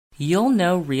You'll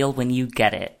know real when you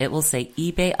get it. It will say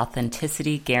eBay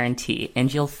Authenticity Guarantee,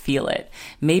 and you'll feel it.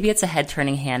 Maybe it's a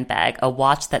head-turning handbag, a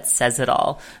watch that says it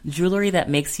all, jewelry that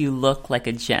makes you look like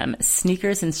a gem,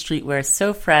 sneakers and streetwear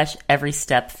so fresh, every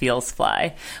step feels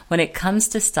fly. When it comes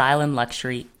to style and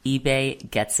luxury,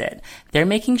 eBay gets it. They're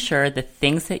making sure the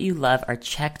things that you love are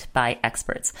checked by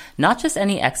experts. Not just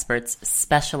any experts,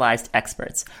 specialized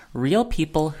experts. Real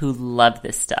people who love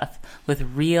this stuff with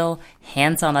real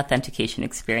hands-on authentication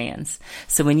experience.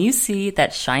 So when you see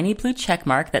that shiny blue check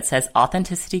mark that says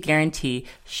Authenticity Guarantee,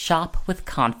 shop with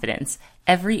confidence.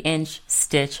 Every inch,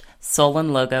 stitch, sole,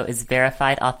 and logo is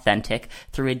verified authentic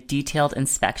through a detailed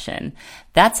inspection.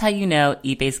 That's how you know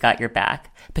eBay's got your back.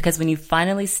 Because when you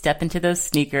finally step into those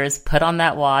sneakers, put on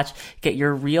that watch, get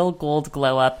your real gold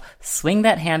glow up, swing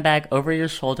that handbag over your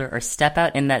shoulder, or step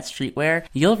out in that streetwear,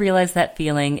 you'll realize that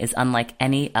feeling is unlike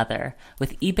any other.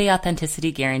 With eBay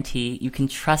Authenticity Guarantee, you can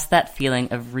trust that feeling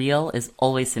of real is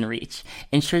always in reach.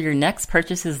 Ensure your next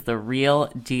purchase is the real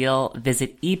deal.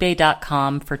 Visit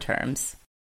ebay.com for terms.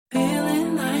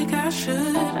 Feeling like I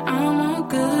should, I'm all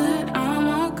good, I'm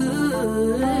all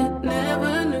good.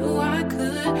 Never knew I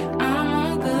could, I'm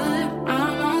all good,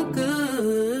 I'm all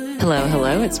good.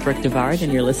 Hello, it's Brooke Devard,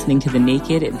 and you're listening to the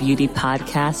Naked Beauty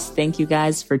Podcast. Thank you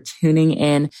guys for tuning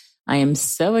in. I am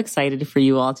so excited for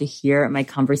you all to hear my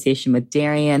conversation with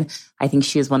Darian. I think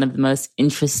she is one of the most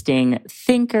interesting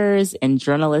thinkers and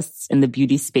journalists in the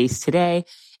beauty space today.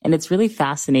 And it's really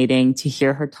fascinating to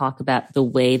hear her talk about the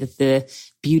way that the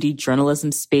beauty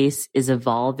journalism space is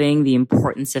evolving, the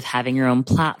importance of having your own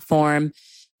platform,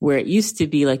 where it used to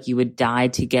be like you would die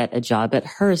to get a job at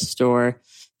Hearst or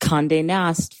Condé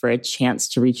Nast for a chance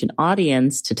to reach an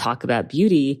audience to talk about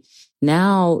beauty.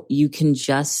 Now you can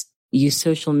just use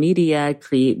social media,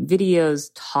 create videos,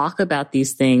 talk about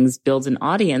these things, build an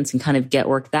audience, and kind of get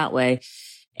work that way.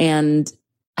 And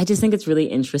I just think it's really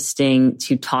interesting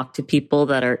to talk to people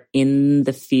that are in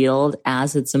the field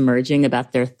as it's emerging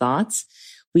about their thoughts.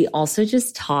 We also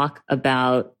just talk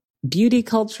about beauty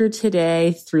culture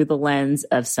today through the lens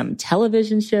of some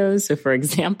television shows. So for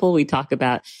example, we talk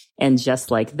about And Just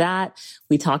Like That.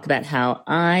 We talk about how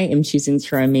I am choosing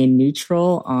to remain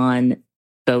neutral on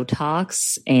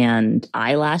Botox and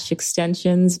eyelash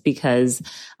extensions because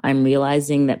I'm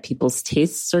realizing that people's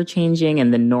tastes are changing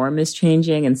and the norm is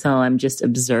changing. And so I'm just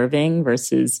observing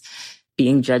versus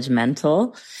being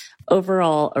judgmental.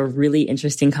 Overall, a really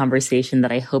interesting conversation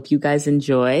that I hope you guys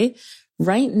enjoy.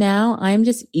 Right now, I'm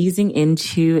just easing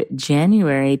into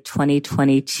January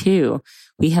 2022.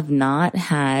 We have not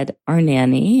had our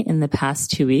nanny in the past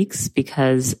 2 weeks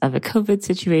because of a COVID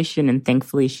situation, and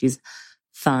thankfully she's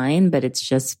fine, but it's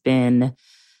just been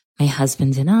my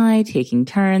husband and I taking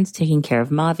turns, taking care of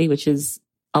Mavi, which is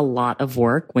a lot of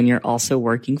work when you're also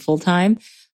working full time.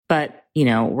 But, you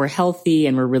know, we're healthy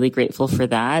and we're really grateful for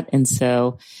that. And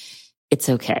so it's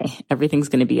okay. Everything's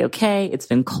going to be okay. It's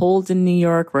been cold in New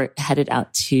York. We're headed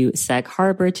out to Sag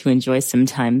Harbor to enjoy some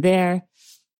time there.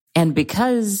 And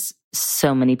because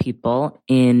so many people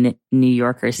in New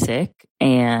York are sick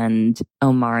and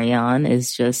Omarion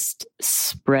is just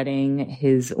spreading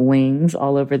his wings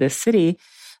all over the city,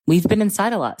 we've been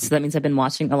inside a lot. So that means I've been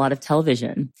watching a lot of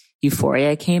television.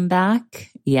 Euphoria came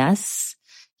back. Yes.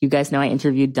 You guys know I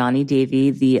interviewed Donnie Davy,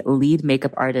 the lead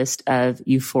makeup artist of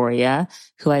Euphoria,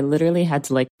 who I literally had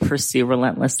to pursue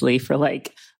relentlessly for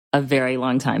a very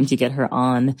long time to get her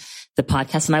on the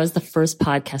podcast. And I was the first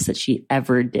podcast that she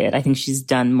ever did. I think she's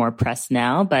done more press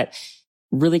now, but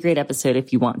really great episode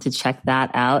if you want to check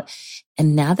that out.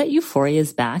 And now that Euphoria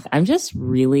is back, I'm just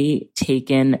really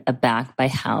taken aback by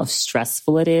how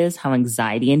stressful it is, how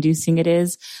anxiety inducing it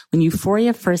is. When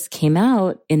Euphoria first came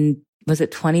out was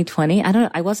it 2020?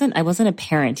 I wasn't a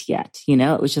parent yet, you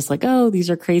know, it was just oh,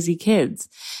 these are crazy kids.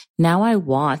 Now I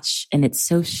watch and it's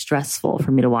so stressful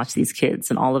for me to watch these kids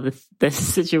and all of the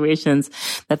situations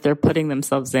that they're putting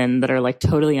themselves in that are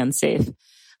totally unsafe.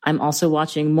 I'm also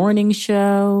watching Morning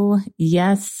Show.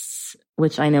 Yes,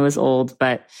 which I know is old,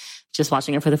 but just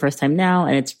watching it for the first time now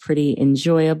and it's pretty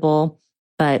enjoyable.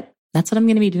 But that's what I'm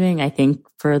going to be doing, I think,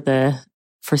 for the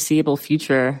foreseeable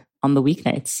future on the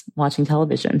weeknights, watching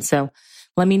television. So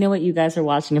let me know what you guys are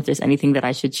watching, if there's anything that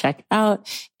I should check out.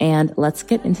 And let's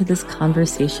get into this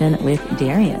conversation with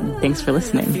Darian. Thanks for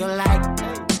listening.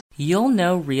 You'll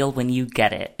know real when you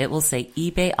get it. It will say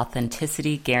eBay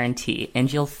Authenticity Guarantee,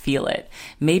 and you'll feel it.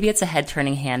 Maybe it's a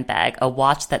head-turning handbag, a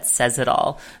watch that says it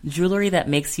all, jewelry that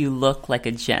makes you look like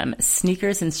a gem,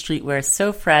 sneakers and streetwear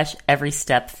so fresh, every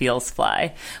step feels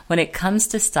fly. When it comes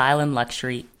to style and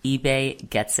luxury, eBay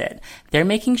gets it. They're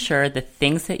making sure the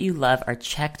things that you love are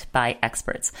checked by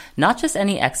experts. Not just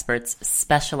any experts,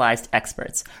 specialized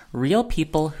experts. Real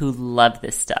people who love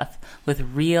this stuff with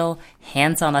real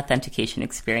hands-on authentication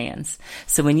experience.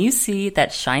 So when you see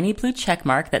that shiny blue check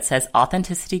mark that says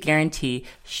Authenticity Guarantee,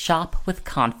 shop with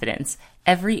confidence.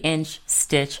 Every inch,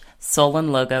 stitch, sole,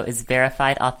 and logo is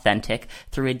verified authentic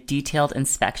through a detailed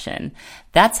inspection.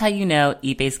 That's how you know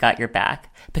eBay's got your back.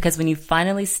 Because when you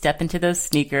finally step into those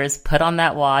sneakers, put on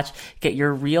that watch, get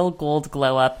your real gold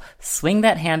glow up, swing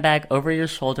that handbag over your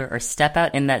shoulder, or step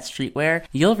out in that streetwear,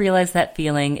 you'll realize that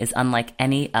feeling is unlike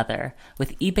any other.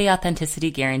 With eBay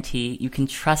Authenticity Guarantee, you can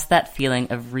trust that feeling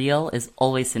of real is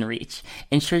always in reach.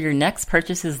 Ensure your next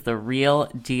purchase is the real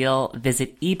deal.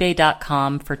 Visit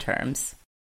ebay.com for terms.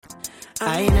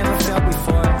 I ain't never felt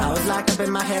before. I was locked up in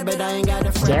my head, but I ain't got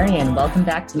a friend. Darian, welcome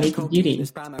back to Naked Beauty.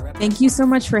 Thank you so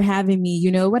much for having me.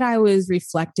 You know, what I was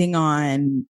reflecting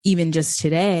on even just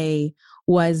today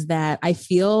was that I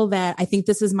think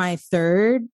this is my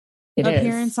third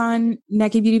appearance on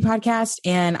Naked Beauty Podcast.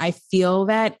 And I feel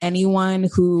that anyone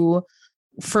who,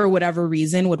 for whatever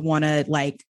reason, would want to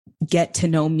like get to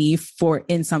know me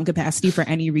in some capacity for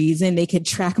any reason, they could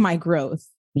track my growth.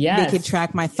 Yes. They could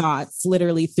track my thoughts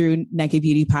literally through Naked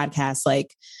Beauty Podcast,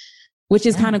 which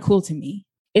is kind of cool to me.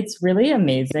 It's really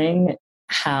amazing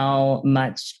how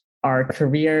much our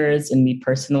careers and me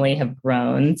personally have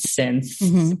grown since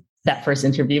that first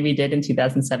interview we did in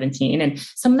 2017. And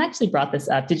someone actually brought this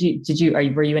up. Were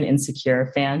you an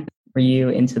Insecure fan? Were you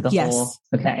into the whole?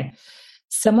 Okay.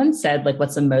 Someone said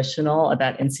what's emotional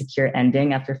about Insecure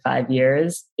ending after 5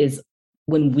 years is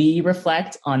when we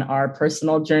reflect on our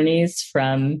personal journeys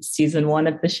from season 1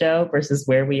 of the show versus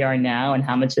where we are now and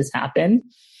how much has happened.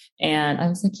 And I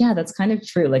was like, yeah, that's kind of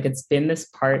true. It's been this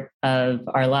part of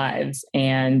our lives.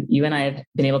 And you and I have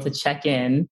been able to check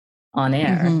in on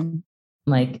air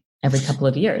every couple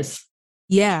of years.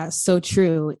 Yeah, so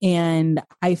true. And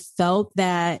I felt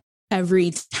that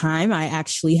every time I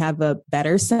actually have a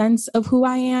better sense of who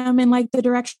I am and the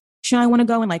direction I want to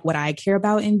go and what I care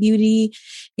about in beauty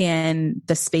and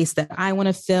the space that I want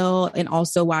to fill, and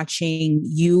also watching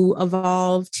you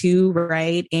evolve too,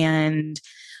 right? And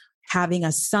having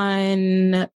a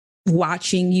son,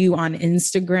 watching you on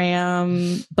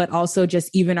Instagram, but also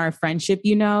just even our friendship,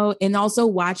 and also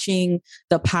watching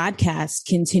the podcast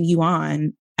continue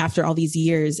on after all these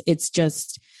years.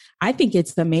 I think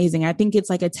it's amazing. I think it's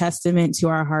a testament to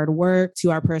our hard work,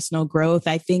 to our personal growth.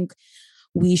 I think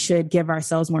we should give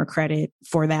ourselves more credit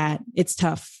for that. It's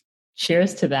tough.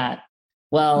 Cheers to that.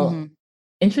 Well,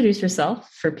 introduce yourself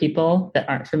for people that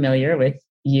aren't familiar with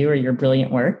you or your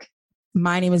brilliant work.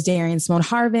 My name is Darian Simone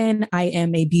Harvin. I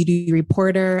am a beauty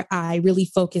reporter. I really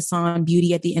focus on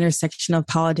beauty at the intersection of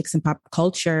politics and pop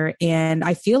culture. And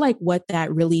I feel like what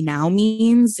that really now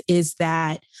means is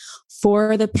that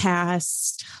for the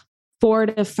past 4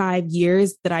 to 5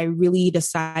 years that I really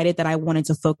decided that I wanted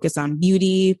to focus on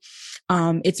beauty.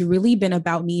 It's really been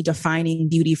about me defining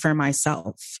beauty for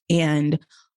myself and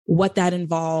what that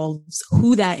involves,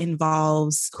 who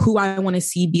I want to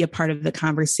see be a part of the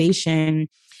conversation,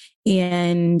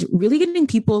 and really getting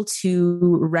people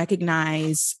to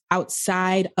recognize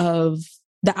outside of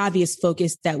the obvious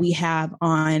focus that we have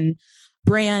on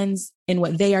brands and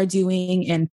what they are doing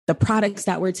and the products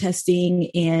that we're testing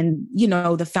and,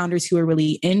 the founders who are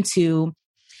really into,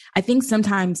 I think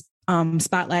sometimes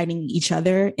spotlighting each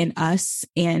other and us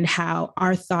and how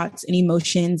our thoughts and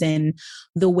emotions and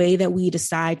the way that we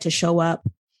decide to show up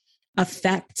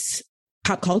affects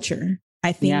pop culture.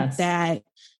 I think that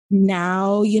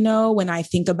now, when I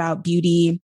think about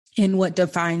beauty and what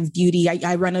defines beauty,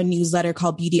 I run a newsletter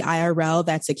called Beauty IRL.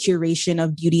 That's a curation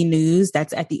of beauty news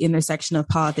that's at the intersection of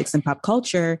politics and pop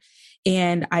culture.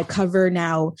 And I cover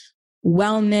now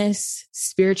wellness,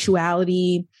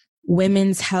 spirituality,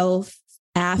 women's health,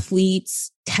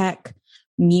 athletes, tech,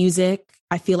 music.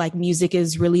 I feel like music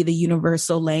is really the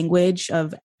universal language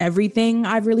of everything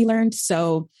I've really learned.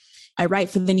 So I write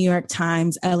for the New York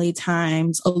Times, LA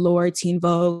Times, Allure, Teen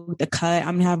Vogue, The Cut.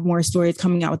 I'm going to have more stories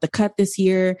coming out with The Cut this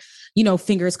year,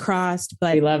 fingers crossed.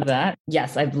 But we love that.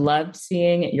 Yes, I've loved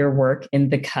seeing your work in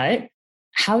The Cut.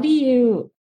 How do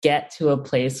you get to a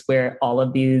place where all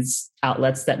of these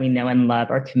outlets that we know and love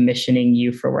are commissioning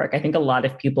you for work? I think a lot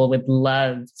of people would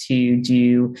love to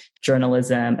do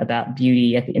journalism about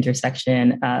beauty at the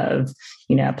intersection of,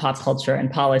 pop culture and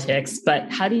politics.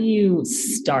 But how do you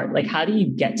start? How do you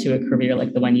get to a career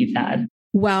like the one you've had?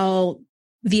 Well,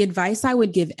 the advice I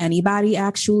would give anybody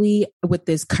actually with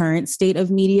this current state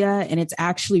of media, and it's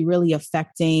actually really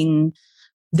affecting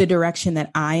the direction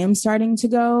that I am starting to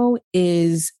go,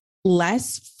 is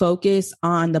less focus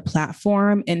on the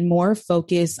platform and more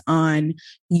focus on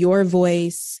your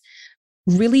voice,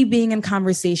 really being in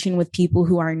conversation with people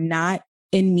who are not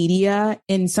in media,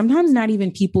 and sometimes not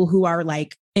even people who are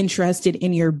like interested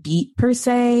in your beat per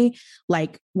se,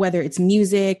 like whether it's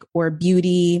music or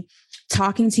beauty,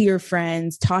 talking to your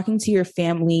friends, talking to your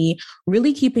family,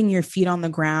 really keeping your feet on the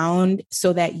ground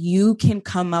so that you can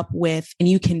come up with and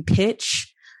you can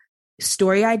pitch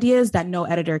story ideas that no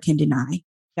editor can deny.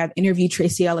 I've interviewed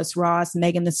Tracy Ellis Ross,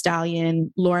 Megan Thee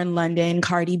Stallion, Lauren London,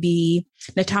 Cardi B,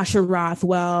 Natasha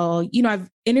Rothwell. You know, I've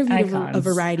interviewed a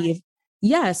variety of,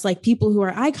 yes, like people who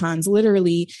are icons,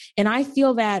 literally. And I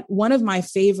feel that one of my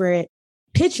favorite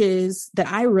pitches that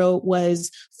I wrote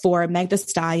was for Meg Thee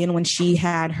Stallion when she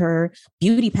had her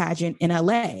beauty pageant in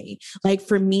LA. Like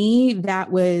for me, that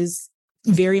was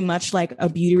very much like a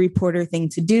beauty reporter thing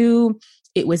to do.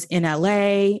 It was in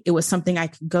LA. It was something I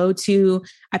could go to.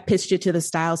 I pitched it to the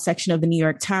style section of the New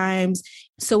York Times.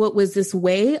 So it was this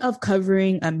way of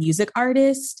covering a music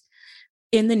artist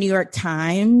in the New York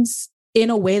Times in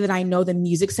a way that I know the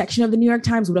music section of the New York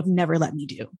Times would have never let me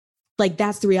do. Like,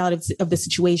 that's the reality of the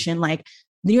situation. Like,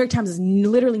 the New York Times is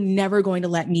literally never going to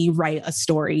let me write a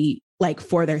story like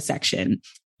for their section.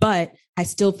 But I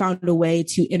still found a way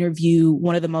to interview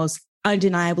one of the most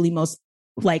undeniably most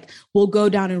like will go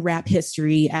down in rap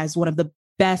history as one of the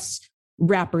best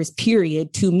rappers,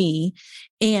 period, to me.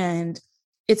 And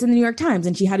it's in the New York Times,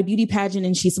 and she had a beauty pageant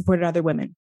and she supported other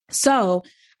women. So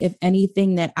if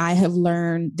anything that I have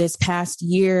learned this past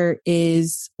year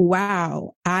is,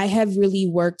 wow, I have really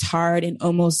worked hard and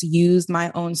almost used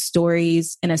my own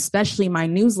stories, and especially my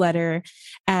newsletter,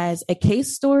 as a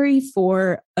case story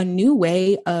for a new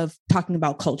way of talking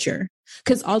about culture.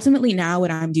 Because ultimately now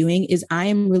what I'm doing is I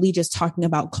am really just talking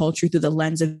about culture through the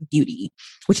lens of beauty,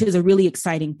 which is a really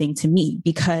exciting thing to me,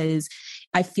 because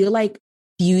I feel like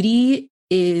beauty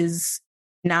is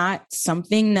not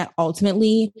something that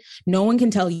ultimately no one can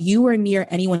tell you or near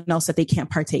anyone else that they can't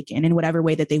partake in whatever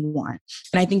way that they want.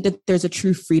 And I think that there's a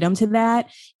true freedom to that.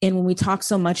 And when we talk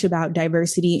so much about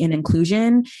diversity and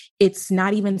inclusion, it's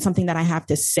not even something that I have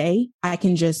to say. I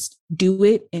can just do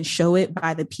it and show it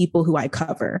by the people who I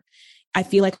cover. I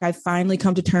feel like I've finally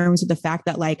come to terms with the fact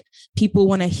that like people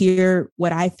want to hear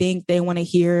what I think they want to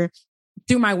hear.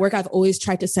 Through my work, I've always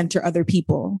tried to center other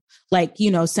people, like,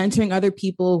 you know, centering other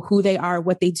people, who they are,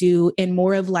 what they do, and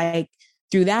more of like,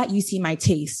 through that, you see my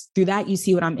taste. Through that, you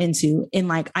see what I'm into. And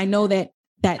like, I know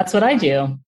that's what I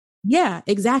do. Yeah,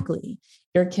 exactly.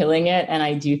 You're killing it. And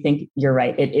I do think you're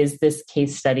right. It is this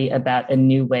case study about a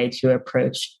new way to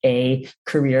approach a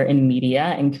career in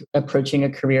media, and approaching a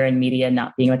career in media,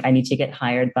 not being like, I need to get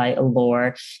hired by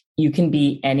Allure. You can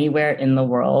be anywhere in the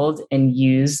world and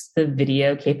use the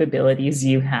video capabilities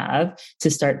you have to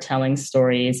start telling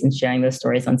stories and sharing those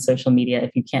stories on social media.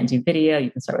 If you can't do video,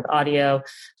 you can start with audio.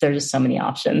 There's just so many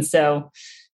options. So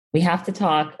we have to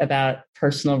talk about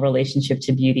personal relationship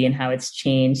to beauty and how it's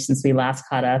changed since we last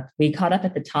caught up. We caught up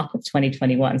at the top of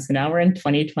 2021. So now we're in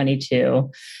 2022.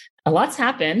 A lot's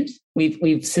happened.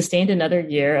 We've sustained another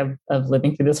year of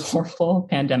living through this horrible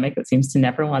pandemic that seems to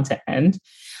never want to end.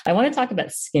 I want to talk about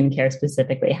skincare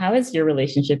specifically. How has your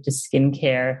relationship to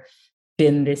skincare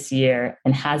been this year,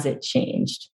 and has it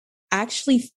changed? I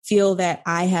actually feel that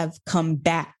I have come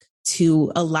back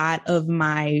to a lot of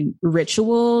my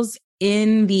rituals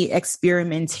in the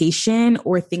experimentation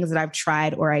or things that I've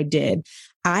tried or I did.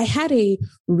 I had a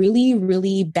really,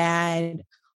 really bad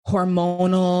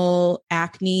hormonal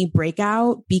acne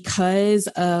breakout because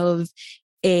of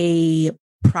a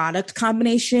product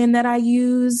combination that I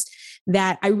used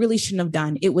that I really shouldn't have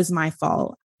done. It was my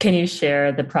fault. Can you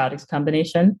share the product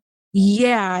combination?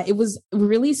 Yeah, it was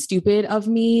really stupid of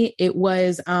me. It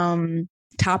was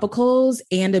topicals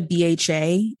and a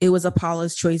BHA. It was a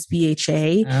Paula's Choice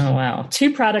BHA. Oh, wow.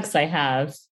 2 products I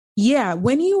have. Yeah.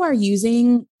 When you are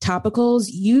using topicals,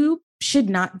 you should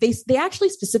not, they actually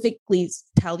specifically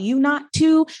tell you not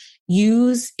to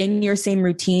use in your same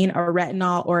routine a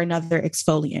retinol or another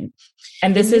exfoliant.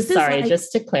 And this is sorry,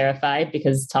 just to clarify,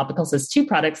 because topicals is 2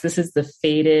 products. This is the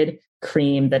faded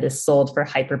cream that is sold for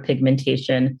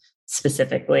hyperpigmentation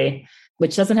specifically,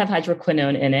 which doesn't have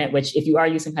hydroquinone in it, which if you are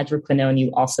using hydroquinone,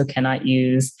 you also cannot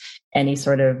use any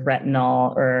sort of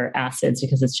retinol or acids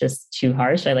because it's just too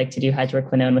harsh. I like to do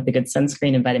hydroquinone with a good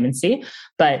sunscreen and vitamin C,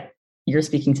 but you're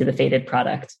speaking to the faded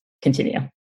product. Continue.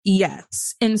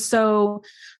 Yes. And so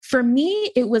for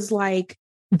me, it was like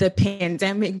the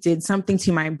pandemic did something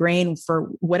to my brain. For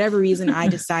whatever reason, I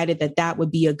decided that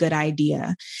would be a good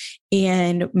idea.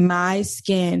 And my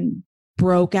skin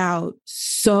broke out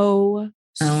so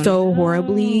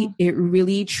horribly. It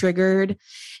really triggered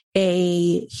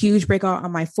a huge breakout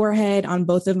on my forehead, on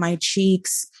both of my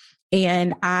cheeks.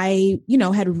 And I,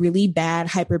 had really bad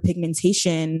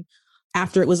hyperpigmentation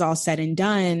after it was all said and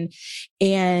done.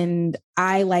 And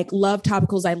I love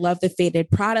topicals. I love the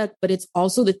faded product, but it's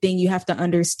also the thing you have to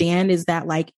understand is that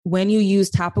when you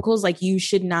use topicals,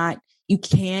 you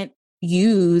can't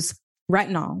use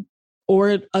retinol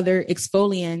or other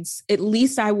exfoliants. At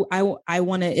least I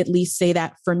want to at least say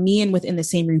that for me and within the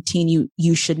same routine,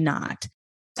 you should not.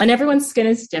 And everyone's skin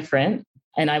is different.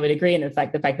 And I would agree. And the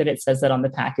fact that it says that on the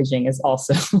packaging is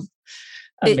also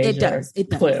a major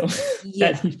clue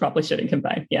that you probably shouldn't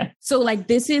combine. Yeah. So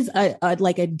this is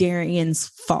a Darian's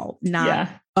fault, not,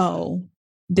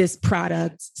 this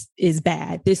product is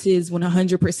bad. This is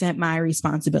 100% my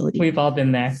responsibility. We've all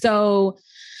been there. So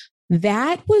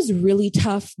that was really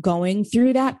tough going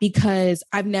through that because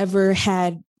I've never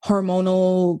had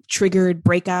hormonal triggered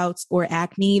breakouts or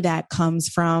acne that comes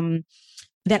from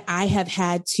that I have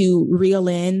had to reel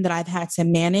in, that I've had to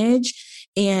manage.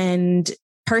 And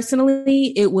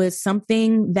personally, it was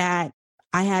something that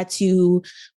I had to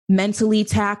mentally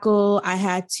tackle. I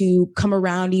had to come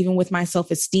around even with my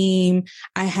self-esteem.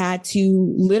 I had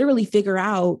to literally figure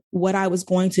out what I was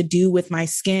going to do with my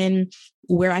skin,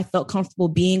 where I felt comfortable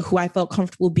being, who I felt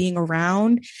comfortable being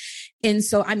around. And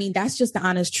so, that's just the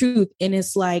honest truth. And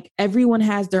it's everyone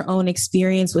has their own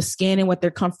experience with skin and what they're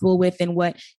comfortable with and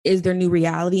what is their new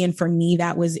reality. And for me,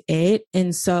 that was it.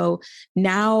 And so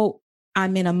now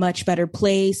I'm in a much better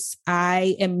place.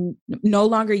 I am no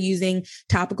longer using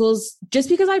topicals just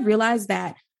because I realized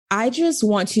that I just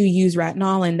want to use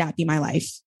retinol and that be my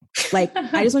life. I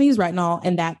just want to use retinol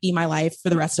and that be my life for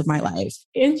the rest of my life.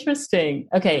 Interesting.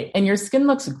 Okay. And your skin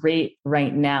looks great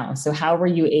right now. So how were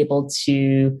you able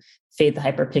to fade the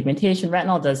hyperpigmentation?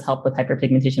 Retinol does help with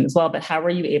hyperpigmentation as well, but how were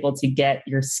you able to get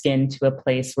your skin to a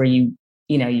place where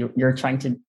you're trying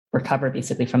to recover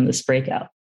basically from this breakout?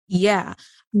 Yeah.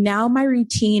 Now my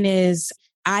routine is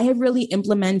I have really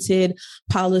implemented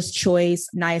Paula's Choice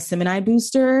niacinamide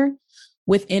booster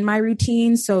within my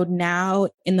routine. So now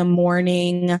in the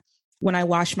morning when I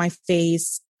wash my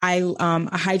face, a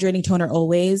hydrating toner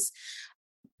always,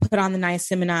 put on the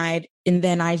niacinamide, and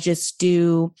then I just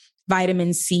do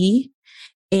vitamin C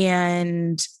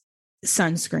and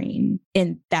sunscreen,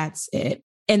 and that's it.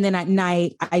 And then at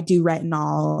night, I do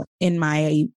retinol in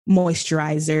my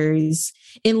moisturizers.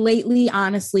 And lately,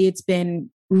 honestly, it's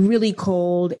been really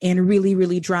cold and really,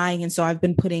 really drying. And so I've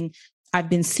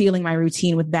been sealing my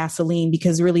routine with Vaseline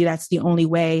because really that's the only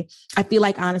way. I feel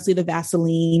like, honestly, the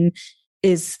Vaseline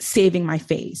is saving my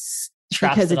face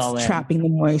because it's trapping the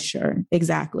moisture.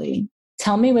 Exactly.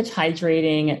 Tell me which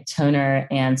hydrating toner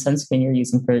and sunscreen you're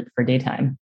using for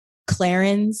daytime.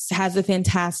 Clarins has a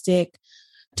fantastic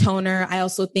toner. I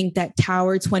also think that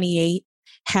Tower 28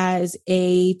 has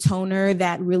a toner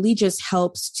that really just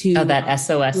helps to... Oh, that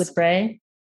SOS spray?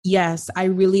 Yes, I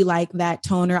really like that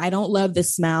toner. I don't love the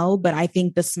smell, but I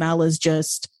think the smell is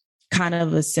just kind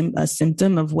of a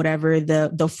symptom of whatever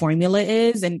the formula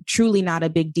is, and truly not a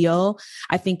big deal.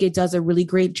 I think it does a really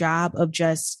great job of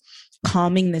just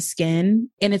calming the skin,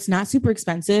 and it's not super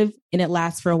expensive and it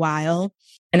lasts for a while.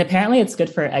 And apparently it's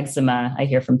good for eczema, I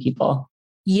hear from people.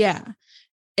 Yeah.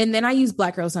 And then I use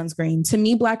Black Girl sunscreen. To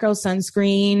me, Black Girl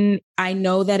sunscreen, I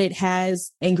know that it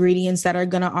has ingredients that are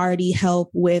going to already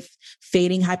help with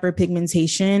fading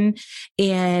hyperpigmentation.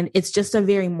 And it's just a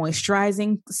very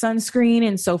moisturizing sunscreen.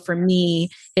 And so for me,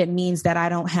 it means that I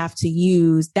don't have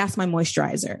to that's my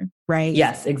moisturizer, right?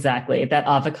 Yes, exactly. That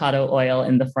avocado oil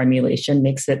in the formulation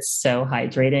makes it so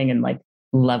hydrating and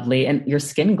lovely. And your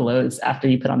skin glows after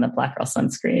you put on the Black Girl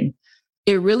sunscreen.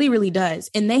 It really, really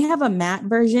does. And they have a matte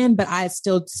version, but I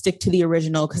still stick to the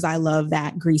original because I love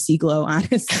that greasy glow,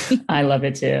 honestly. I love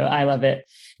it too. I love it.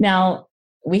 Now,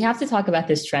 we have to talk about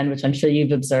this trend, which I'm sure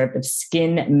you've observed, of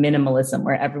skin minimalism,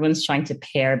 where everyone's trying to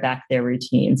pare back their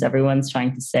routines. Everyone's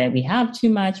trying to say, we have too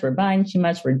much, we're buying too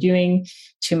much, we're doing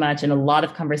too much, and a lot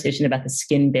of conversation about the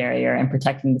skin barrier and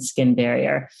protecting the skin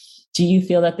barrier. Do you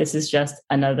feel that this is just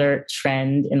another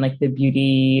trend in the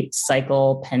beauty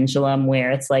cycle pendulum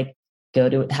where it's go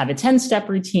to have a 10-step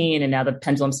routine and now the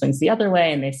pendulum swings the other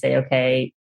way and they say,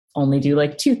 okay, only do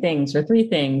 2 things or 3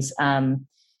 things. And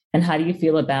how do you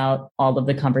feel about all of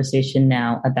the conversation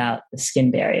now about the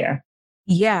skin barrier?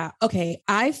 Yeah. Okay.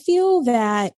 I feel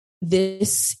that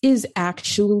this is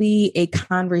actually a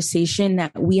conversation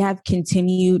that we have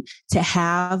continued to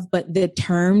have, but the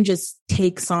term just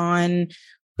either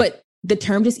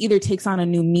takes on a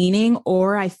new meaning,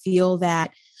 or I feel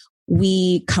that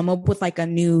we come up with a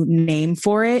new name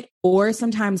for it. Or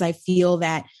sometimes I feel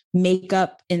that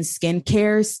makeup and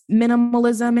skincare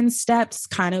minimalism and steps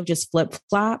kind of just flip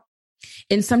flop.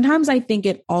 And sometimes I think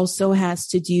it also has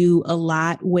to do a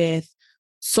lot with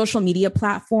social media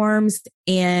platforms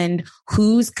and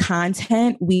whose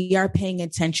content we are paying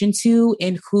attention to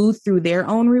and who through their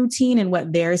own routine and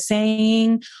what they're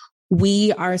saying,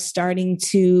 we are starting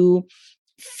to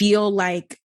feel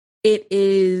like it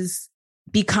is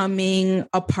becoming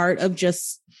a part of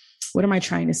just, what am I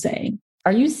trying to say?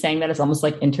 Are you saying that it's almost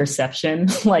like interception?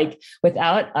 Like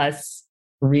without us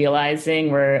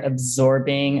realizing we're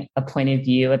absorbing a point of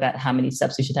view about how many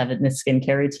steps we should have in the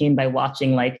skincare routine by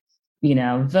watching like, you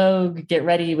know, Vogue, Get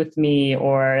Ready with Me,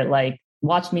 or like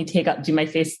watch me do my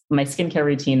skincare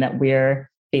routine, that we're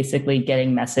basically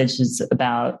getting messages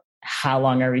about how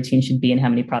long our routine should be and how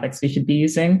many products we should be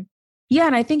using? Yeah.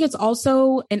 And I think it's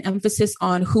also an emphasis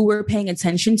on who we're paying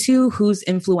attention to, who's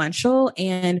influential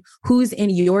and who's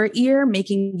in your ear,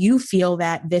 making you feel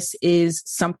that this is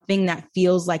something that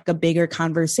feels like a bigger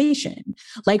conversation.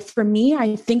 Like for me,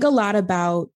 I think a lot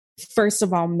about, first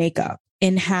of all, makeup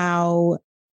and how,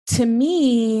 to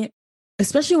me,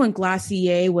 especially when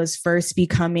Glossier was first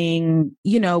becoming,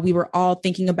 you know, we were all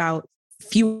thinking about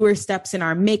fewer steps in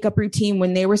our makeup routine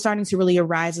when they were starting to really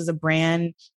arise as a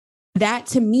brand. That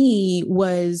to me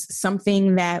was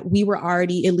something that we were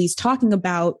already at least talking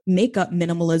about, makeup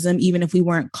minimalism, even if we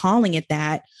weren't calling it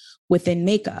that within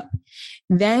makeup.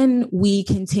 Then we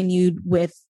continued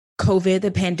with COVID,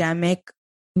 the pandemic.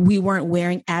 We weren't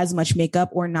wearing as much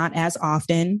makeup or not as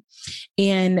often.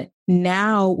 And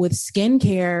now with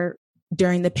skincare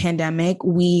during the pandemic,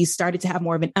 we started to have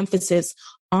more of an emphasis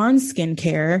on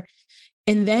skincare.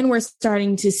 And then we're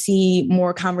starting to see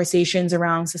more conversations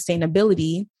around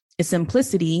sustainability,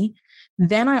 simplicity.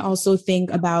 Then I also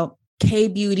think about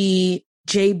K-beauty,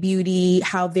 J-beauty,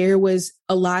 how there was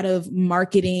a lot of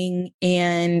marketing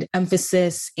and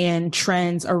emphasis and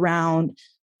trends around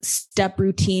step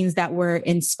routines that were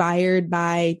inspired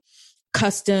by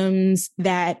customs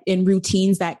that and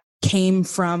routines that came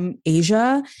from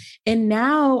Asia. And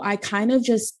now I kind of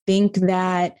just think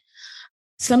that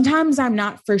sometimes I'm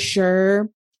not for sure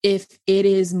if it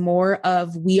is more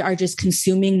of we are just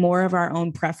consuming more of our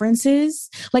own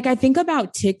preferences. Like I think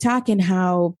about TikTok and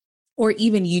how, or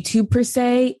even YouTube per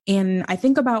se, and I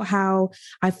think about how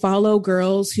I follow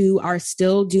girls who are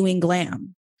still doing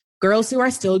glam. Girls who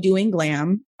are still doing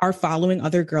glam are following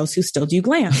other girls who still do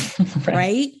glam,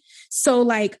 right? So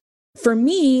like for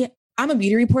me, I'm a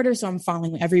beauty reporter, so I'm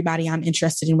following everybody. I'm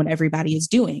interested in what everybody is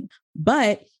doing.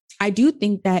 But I do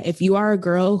think that if you are a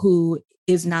girl who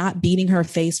is not beating her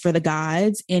face for the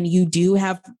gods, and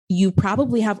you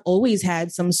probably have always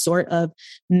had some sort of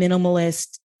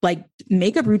minimalist like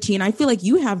makeup routine. I feel like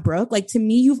you have, Brooke. Like to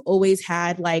me, you've always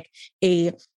had like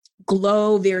a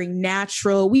glow, very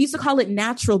natural. We used to call it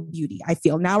natural beauty. I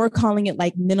feel now we're calling it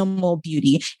like minimal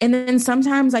beauty. And then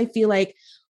sometimes I feel like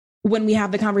when we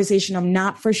have the conversation, I'm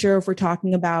not for sure if we're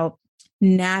talking about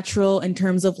natural in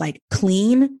terms of like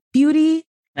clean beauty.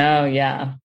 Oh,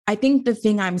 yeah. I think the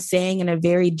thing I'm saying in a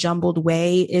very jumbled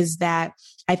way is that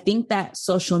I think that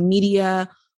social media,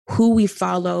 who we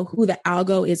follow, who the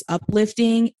algo is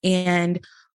uplifting, and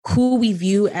who we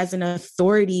view as an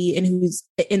authority and who's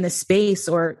in the space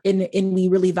or in we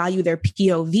really value their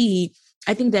POV.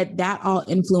 I think that all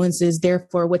influences,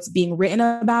 therefore, what's being written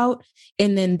about,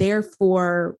 and then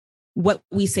therefore what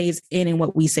we say is in and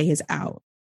what we say is out.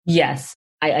 Yes,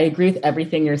 I agree with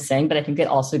everything you're saying, but I think it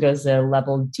also goes a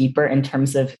level deeper in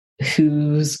terms of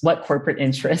what corporate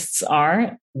interests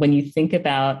are. When you think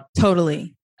about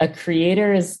totally, a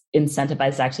creator is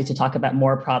incentivized actually to talk about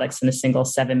more products in a single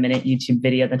 7-minute YouTube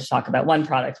video than to talk about one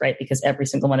product, right? Because every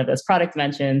single one of those product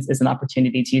mentions is an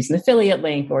opportunity to use an affiliate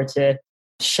link or to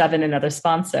shove in another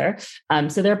sponsor.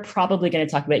 So they're probably going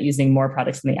to talk about using more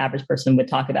products than the average person would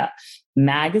talk about.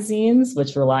 Magazines,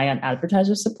 which rely on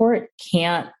advertiser support,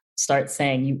 can't start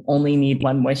saying you only need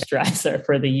one moisturizer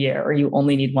for the year or you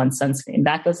only need one sunscreen.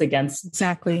 That goes against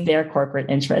exactly their corporate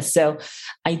interests. So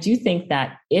I do think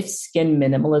that if skin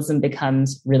minimalism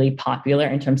becomes really popular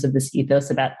in terms of this ethos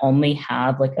about only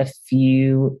have like a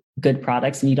few good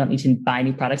products and you don't need to buy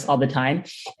new products all the time,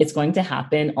 it's going to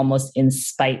happen almost in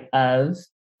spite of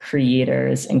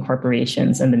creators and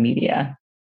corporations and the media.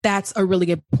 That's a really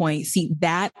good point. See,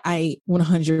 that I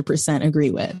 100%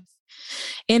 agree with.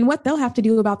 And what they'll have to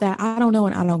do about that, I don't know.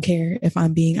 And I don't care, if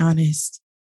I'm being honest.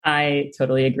 I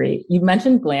totally agree. You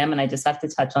mentioned glam, and I just have to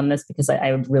touch on this because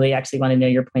I would really actually want to know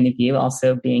your point of view.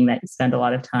 Also being that you spend a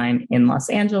lot of time in Los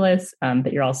Angeles,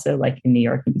 but you're also like in New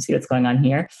York and you see what's going on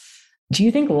here. Do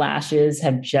you think lashes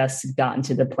have just gotten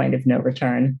to the point of no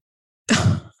return?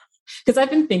 Because I've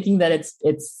been thinking that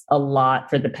it's a lot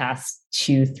for the past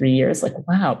 2-3 years. Like,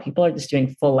 wow, people are just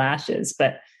doing full lashes,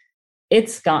 but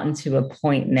it's gotten to a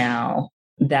point now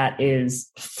that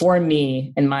is, for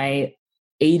me, in my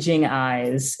aging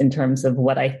eyes, in terms of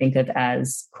what I think of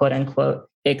as quote unquote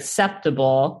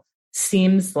acceptable,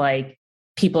 seems like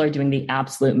people are doing the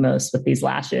absolute most with these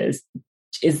lashes.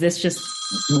 Is this just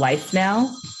life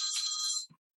now?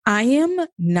 I am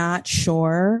not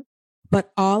sure,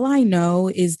 but all I know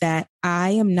is that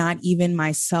I am not even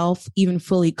myself even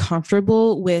fully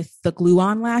comfortable with the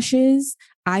glue-on lashes.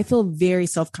 I feel very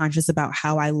self-conscious about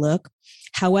how I look.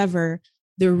 However,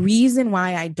 the reason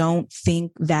why I don't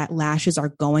think that lashes are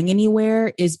going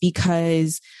anywhere is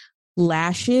because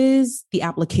lashes, the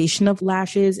application of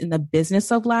lashes and the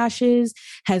business of lashes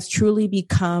has truly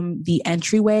become the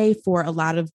entryway for a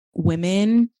lot of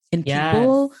women and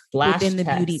people within the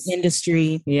beauty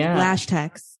industry. Lash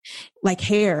techs, like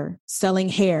hair, selling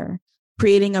hair,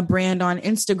 creating a brand on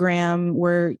Instagram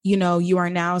where, you know, you are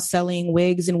now selling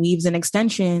wigs and weaves and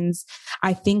extensions.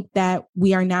 I think that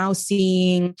we are now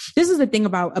seeing, this is the thing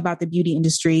about the beauty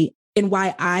industry and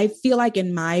why I feel like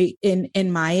in my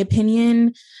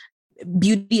opinion,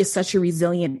 beauty is such a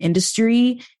resilient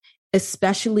industry,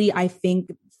 especially I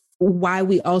think why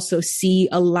we also see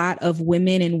a lot of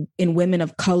women and women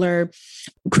of color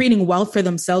creating wealth for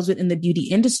themselves within the beauty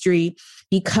industry,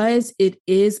 because it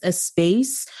is a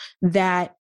space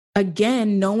that,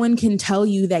 again, no one can tell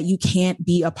you that you can't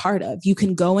be a part of. You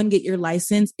can go and get your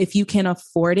license if you can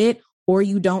afford it, or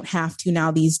you don't have to now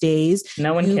these days.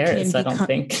 No one cares, I don't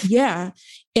think. Yeah.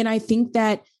 And I think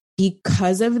that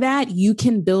because of that, you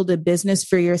can build a business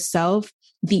for yourself.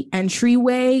 The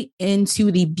entryway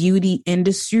into the beauty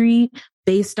industry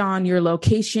based on your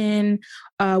location,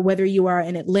 whether you are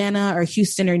in Atlanta or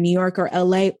Houston or New York or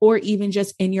LA, or even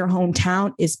just in your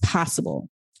hometown, is possible.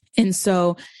 And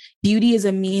so beauty is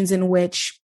a means in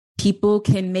which people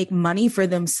can make money for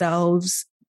themselves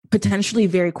potentially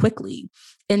very quickly.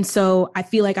 And so I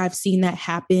feel like I've seen that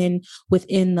happen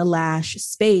within the lash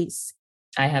space.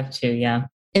 I have too, yeah.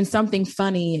 And something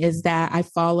funny is that I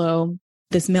follow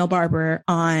this male barber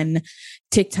on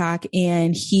TikTok,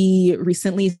 and he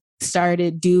recently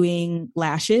started doing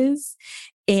lashes.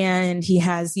 And he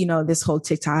has, you know, this whole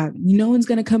TikTok, no one's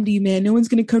going to come to you, man. No one's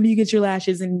going to come to you, get your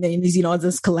lashes. And then, you know,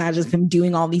 this collage of him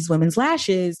doing all these women's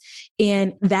lashes.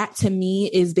 And that to me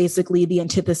is basically the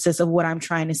antithesis of what I'm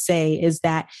trying to say, is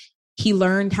that he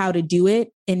learned how to do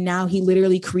it. And now he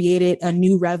literally created a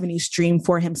new revenue stream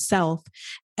for himself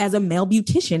as a male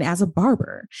beautician, as a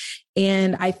barber.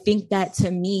 And I think that to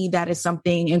me, that is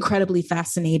something incredibly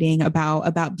fascinating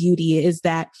about beauty, is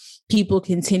that people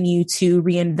continue to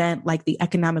reinvent like the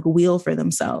economic wheel for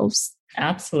themselves.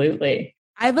 Absolutely.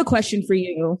 I have a question for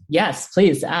you. Yes,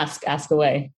 please ask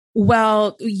away.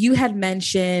 Well, you had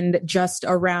mentioned just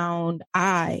around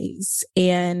eyes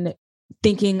and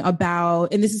thinking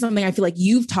about, and this is something I feel like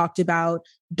you've talked about,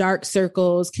 dark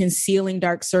circles, concealing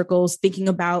dark circles, thinking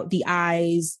about the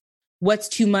eyes, what's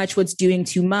too much, what's doing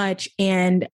too much.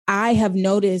 And I have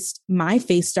noticed my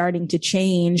face starting to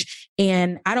change,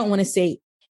 and I don't want to say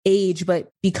age, but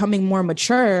becoming more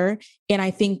mature. And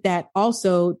I think that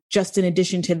also, just in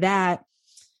addition to that,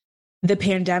 the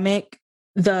pandemic,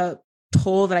 the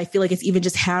toll that I feel like it's even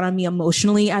just had on me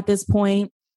emotionally at this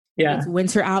point. Yeah. It's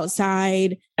winter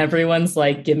outside. Everyone's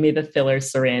like, give me the filler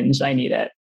syringe. I need it.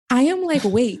 I am like,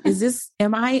 wait,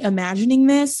 am I imagining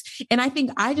this? And I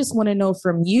think I just want to know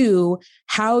from you,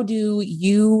 how do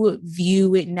you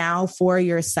view it now for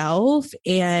yourself?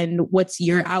 And what's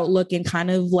your outlook and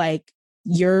kind of like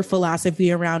your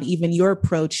philosophy around even your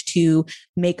approach to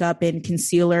makeup and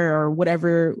concealer or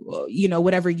whatever, you know,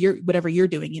 whatever you're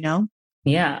doing, you know?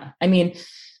 Yeah. I mean,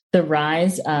 the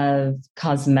rise of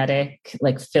cosmetic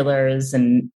like fillers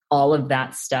and all of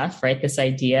that stuff, right? This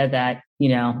idea that, you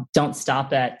know, don't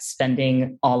stop at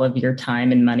spending all of your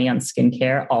time and money on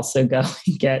skincare. Also go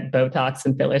and get Botox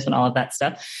and fillers and all of that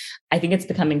stuff. I think it's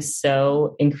becoming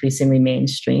so increasingly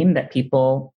mainstream that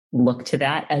people look to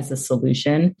that as a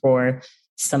solution for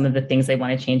some of the things they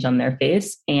want to change on their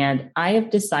face. And I have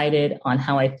decided on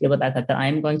how I feel about that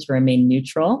I'm going to remain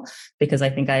neutral, because I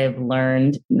think I have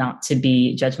learned not to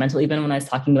be judgmental. Even when I was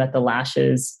talking about the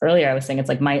lashes earlier, I was saying it's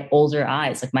like my older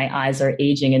eyes, like my eyes are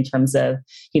aging in terms of,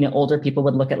 you know, older people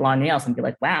would look at long nails and be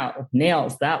like, wow,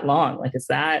 nails that long. Like, is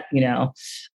that, you know,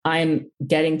 I'm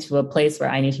getting to a place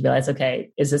where I need to realize, okay,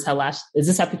 is this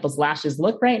how people's lashes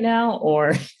look right now?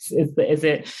 Or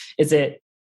is it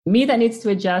me that needs to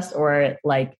adjust, or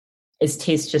like, is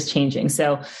taste just changing?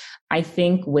 So I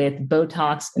think with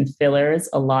Botox and fillers,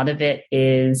 a lot of it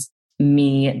is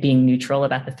me being neutral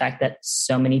about the fact that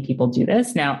so many people do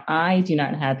this. Now, I do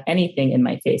not have anything in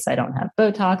my face. I don't have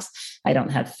Botox. I don't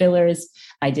have fillers.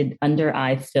 I did under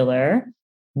eye filler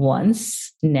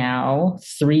once now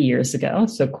 3 years ago,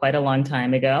 so quite a long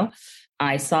time ago.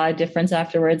 I saw a difference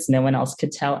afterwards. No one else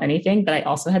could tell anything, but I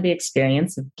also had the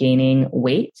experience of gaining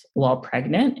weight while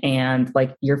pregnant, and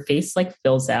like your face like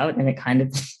fills out and it kind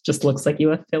of just looks like you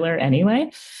have filler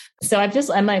anyway. So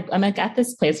I'm like at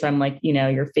this place where I'm like, you know,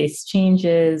 your face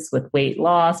changes with weight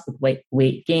loss, with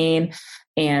weight gain.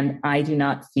 And I do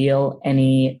not feel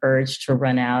any urge to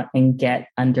run out and get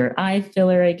under eye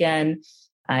filler again.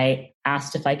 I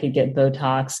asked if I could get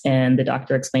Botox, and the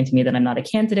doctor explained to me that I'm not a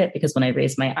candidate because when I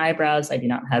raise my eyebrows, I do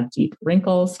not have deep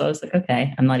wrinkles. So I was like,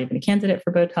 okay, I'm not even a candidate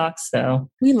for Botox. So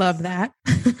we love that.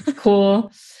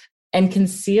 Cool. And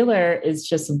concealer is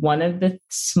just one of the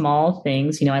small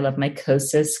things. You know, I love my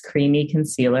Kosas Creamy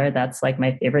Concealer. That's like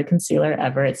my favorite concealer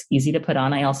ever. It's easy to put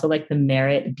on. I also like the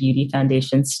Merit Beauty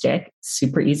Foundation Stick.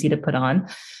 Super easy to put on.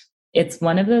 It's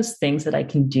one of those things that I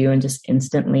can do and just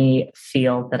instantly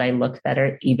feel that I look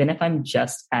better, even if I'm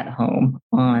just at home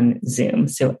on Zoom.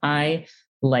 So I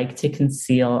like to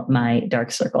conceal my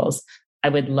dark circles. I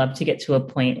would love to get to a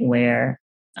point where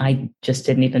I just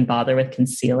didn't even bother with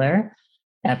concealer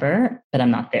ever, but I'm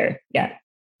not there yet.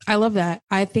 I love that.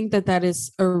 I think that that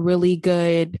is a really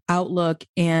good outlook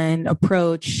and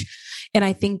approach. And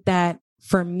I think that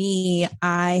for me,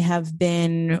 I have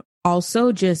been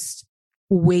also just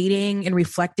waiting and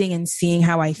reflecting and seeing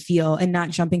how I feel and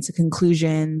not jumping to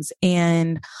conclusions.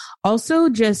 And also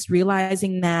just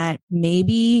realizing that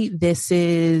maybe this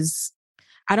is,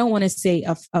 I don't want to say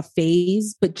a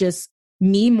phase, but just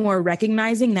me more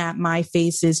recognizing that my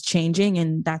face is changing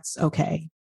and that's okay.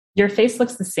 Your face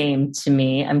looks the same to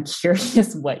me. I'm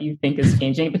curious what you think is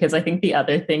changing, because I think the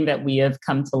other thing that we have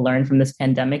come to learn from this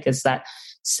pandemic is that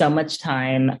so much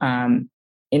time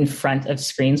in front of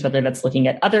screens, whether that's looking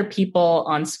at other people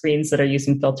on screens that are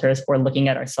using filters or looking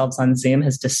at ourselves on Zoom,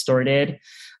 has distorted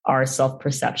our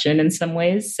self-perception in some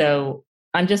ways. So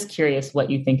I'm just curious what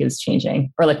you think is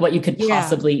changing, or like what you could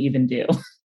possibly even do,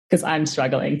 because I'm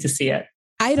struggling to see it.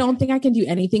 I don't think I can do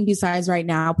anything besides right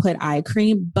now put eye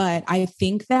cream, but I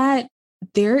think that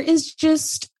there is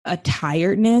just a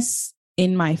tiredness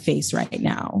in my face right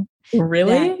now.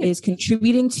 Really? That is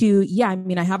contributing to, I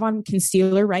mean, I have on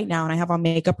concealer right now and I have on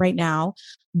makeup right now,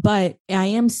 but I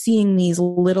am seeing these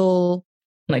little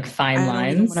like fine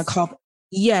lines.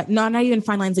 Not even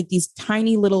fine lines, like these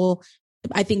tiny little,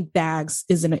 I think bags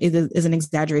is an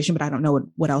exaggeration, but I don't know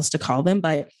what else to call them,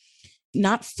 but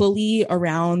not fully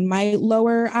around my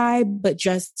lower eye, but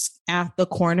just at the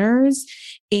corners.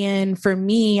 And for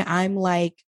me, I'm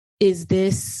like, is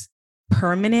this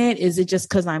permanent? Is it just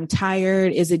because I'm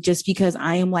tired? Is it just because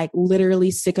I am like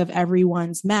literally sick of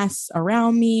everyone's mess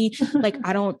around me? Like,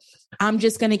 I'm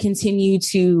just going to continue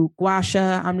to gua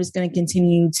sha. I'm just going to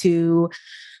continue to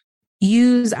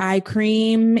use eye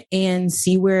cream and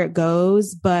see where it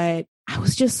goes. But I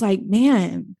was just like,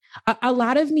 man, a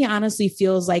lot of me honestly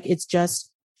feels like it's just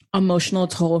emotional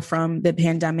toll from the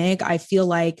pandemic. I feel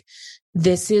like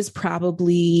this is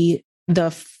probably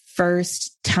the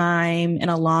first time in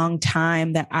a long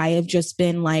time that I have just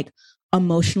been like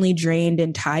emotionally drained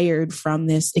and tired from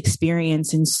this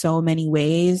experience in so many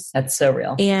ways. That's so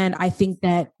real. And I think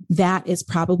that is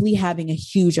probably having a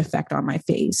huge effect on my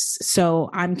face. So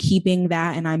I'm keeping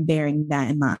that and I'm bearing that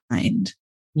in mind.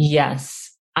 Yes.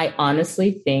 I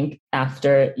honestly think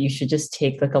after you should just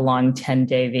take like a long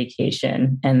 10-day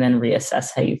vacation and then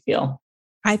reassess how you feel.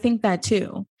 I think that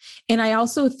too. And I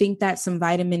also think that some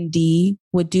vitamin D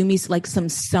would do me like some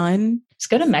sun. Just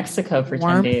go to Mexico for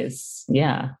 10 days.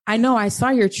 Yeah. I know. I saw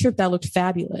your trip. That looked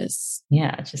fabulous.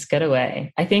 Yeah. Just get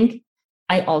away. I think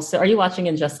are you watching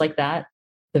it Just Like That?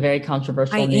 The very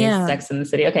controversial new Sex in the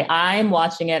City. Okay. I'm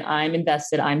watching it. I'm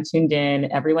invested. I'm tuned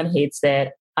in. Everyone hates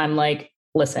it. I'm like,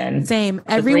 listen. Same.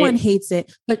 Everyone hates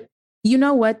it. But you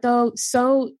know what though?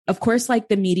 So of course, like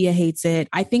the media hates it.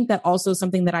 I think that also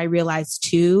something that I realized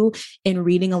too, in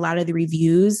reading a lot of the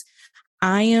reviews,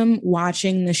 I am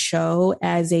watching the show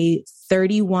as a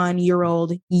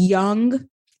 31-year-old young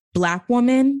Black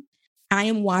woman. I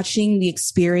am watching the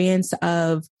experience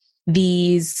of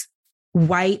these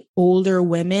white older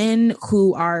women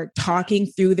who are talking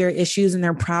through their issues and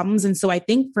their problems. And so I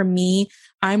think for me,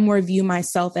 I more view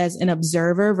myself as an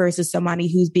observer versus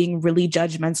somebody who's being really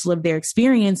judgmental of their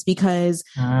experience, because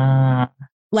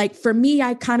like for me,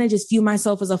 I kind of just view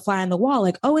myself as a fly on the wall.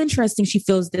 Like, oh, interesting. She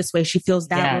feels this way. She feels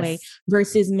that way,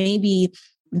 versus maybe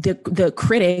the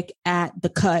critic at The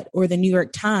Cut or the New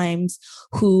York Times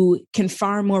who can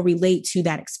far more relate to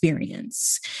that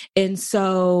experience. And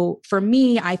so for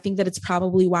me, I think that it's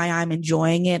probably why I'm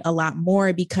enjoying it a lot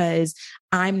more, because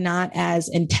I'm not as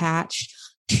attached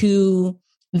to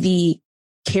the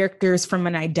characters from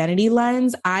an identity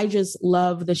lens. I just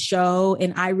love the show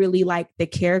and I really like the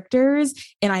characters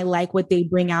and I like what they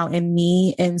bring out in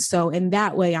me. And so in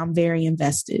that way, I'm very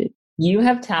invested. You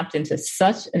have tapped into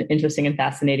such an interesting and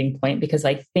fascinating point, because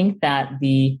I think that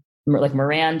like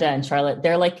Miranda and Charlotte,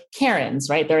 they're like Karens,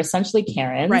 right? They're essentially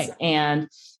Karens. Right. And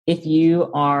if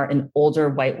you are an older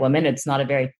white woman, it's not a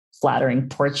very flattering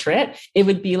portrait. It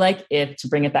would be like if, to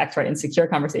bring it back to our Insecure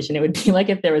conversation, it would be like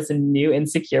if there was a new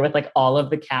Insecure with like all of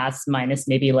the cast minus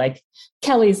maybe like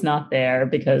Kelly's not there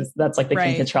because that's like the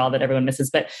Kim Cattrall that everyone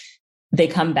misses. But they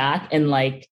come back and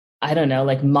like, I don't know,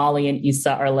 like Molly and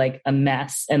Issa are like a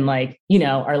mess and like, you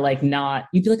know, are like not,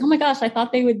 you'd be like, oh my gosh, I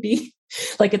thought they would be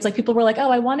like, it's like people were like,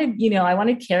 oh, I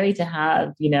wanted Carrie to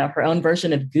have, you know, her own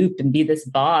version of Goop and be this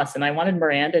boss. And I wanted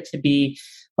Miranda to be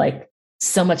like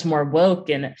so much more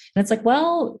woke. And it's like,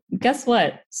 well, guess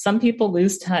what? Some people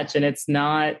lose touch, and it's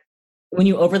not, when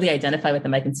you overly identify with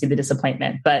them, I can see the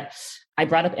disappointment. But I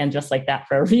brought up And Just Like That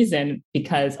for a reason,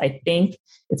 because I think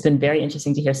it's been very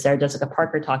interesting to hear Sarah Jessica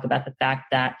Parker talk about the fact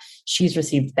that she's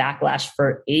received backlash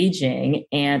for aging.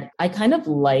 And I kind of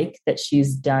like that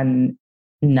she's done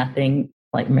nothing,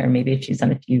 like, or maybe if she's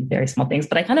done a few very small things,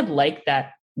 but I kind of like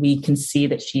that we can see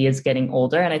that she is getting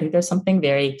older. And I think there's something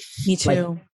very like,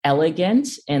 elegant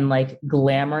and like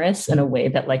glamorous in a way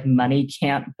that like money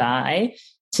can't buy,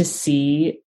 to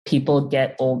see people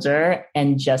get older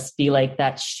and just be like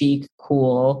that chic,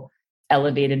 cool,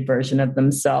 elevated version of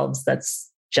themselves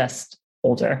that's just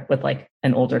older with like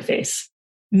an older face.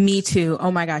 Me too.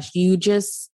 Oh my gosh. You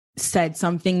just said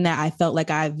something that I felt like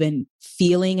I've been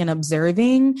feeling and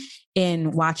observing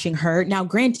in watching her. Now,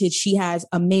 granted, she has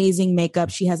amazing makeup.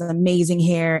 She has amazing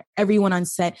hair. Everyone on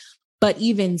set. But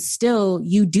even still,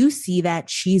 you do see that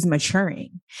she's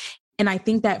maturing. And I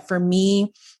think that for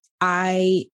me,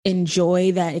 I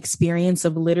enjoy that experience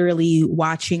of literally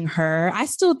watching her. I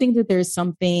still think that there's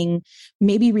something,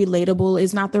 maybe relatable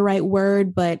is not the right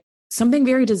word, but something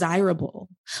very desirable.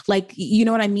 Like, you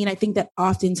know what I mean? I think that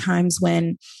oftentimes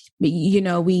when, you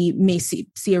know, we may see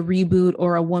a reboot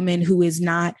or a woman who is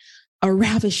not a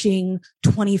ravishing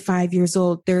 25 years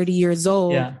old, 30 years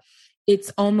old,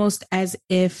 it's almost as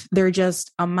if they're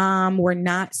just a mom. We're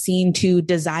not seen to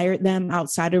desire them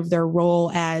outside of their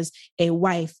role as a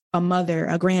wife, a mother,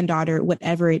 a granddaughter,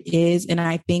 whatever it is. And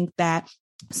I think that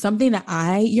something that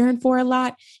I yearn for a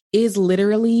lot is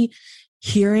literally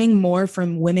hearing more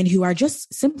from women who are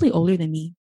just simply older than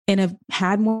me and have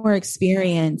had more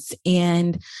experience.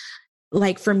 And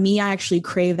like, for me, I actually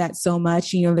crave that so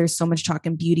much. You know, there's so much talk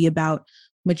in beauty about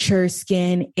mature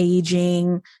skin,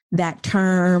 aging, that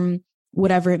term,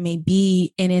 whatever it may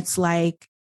be. And it's like,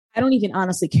 I don't even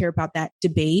honestly care about that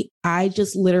debate. I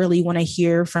just literally want to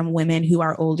hear from women who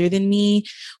are older than me.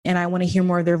 And I want to hear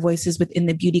more of their voices within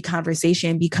the beauty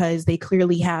conversation, because they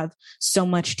clearly have so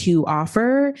much to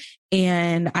offer.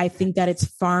 And I think that it's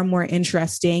far more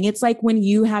interesting. It's like when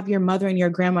you have your mother and your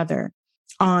grandmother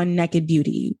on Naked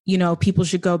Beauty, you know, people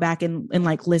should go back and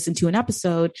like listen to an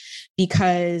episode,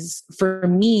 because for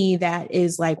me, that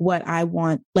is like what I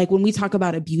want. Like when we talk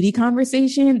about a beauty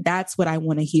conversation, that's what I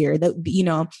want to hear, that, you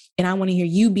know, and I want to hear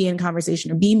you be in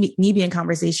conversation, or me be in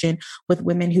conversation with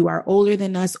women who are older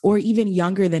than us or even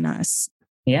younger than us.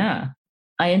 Yeah.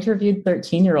 I interviewed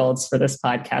 13-year-olds for this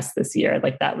podcast this year.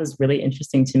 Like, that was really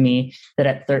interesting to me, that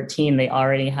at 13, they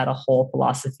already had a whole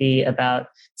philosophy about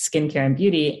skincare and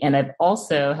beauty. And I've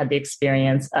also had the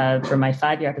experience of, for my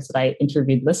 5-year episode, I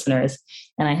interviewed listeners,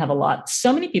 and I have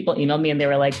so many people emailed me and they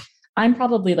were like, I'm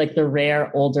probably like the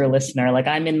rare older listener. Like,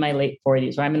 I'm in my late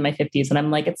 40s or I'm in my 50s. And I'm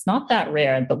like, it's not that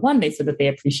rare. But one, they said that they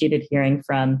appreciated hearing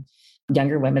from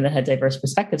younger women that had diverse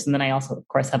perspectives. And then I also, of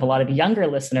course, have a lot of younger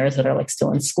listeners that are like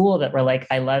still in school that were like,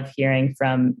 I love hearing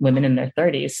from women in their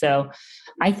 30s. So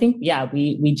I think, yeah,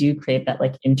 we do crave that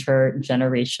like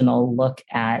intergenerational look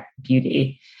at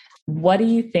beauty. What do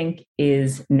you think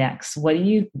is next? Where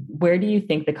do you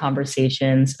think the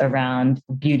conversations around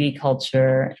beauty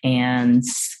culture and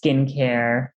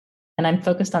skincare, and I'm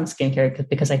focused on skincare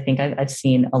because I think I've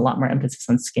seen a lot more emphasis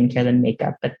on skincare than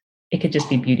makeup, but it could just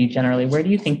be beauty generally. Where do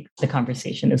you think the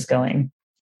conversation is going?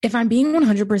 If I'm being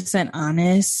 100%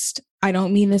 honest, I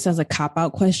don't mean this as a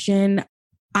cop-out question.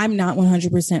 I'm not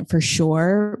 100% for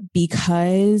sure,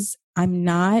 because I'm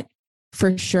not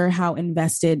for sure how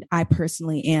invested I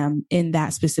personally am in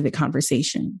that specific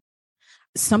conversation.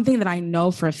 Something that I know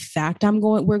for a fact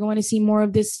we're going to see more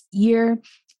of this year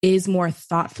is more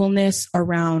thoughtfulness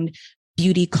around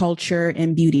beauty culture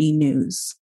and beauty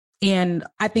news. And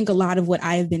I think a lot of what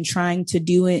I have been trying to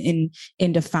do and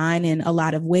define in a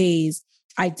lot of ways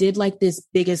I did like this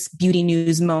biggest beauty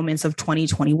news moments of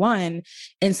 2021.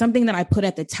 And something that I put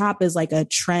at the top is like a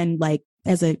trend, like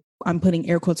I'm putting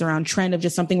air quotes around trend of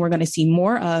just something we're going to see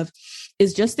more of,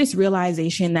 is just this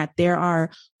realization that there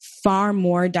are far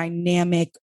more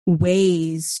dynamic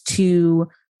ways to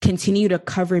continue to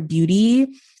cover beauty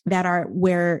that are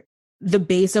where the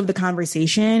base of the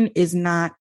conversation is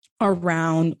not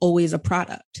around always a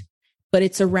product, but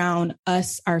it's around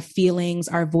us, our feelings,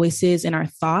 our voices, and our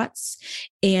thoughts,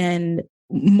 and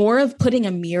more of putting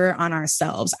a mirror on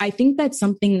ourselves. I think that's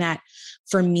something that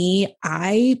for me,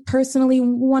 I personally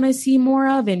want to see more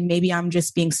of, and maybe I'm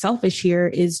just being selfish here,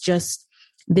 is just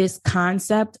this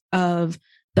concept of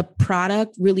the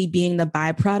product really being the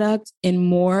byproduct, and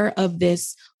more of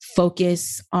this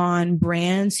focus on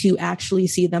brands who actually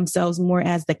see themselves more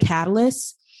as the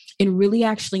catalyst and really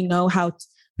actually know how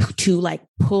to like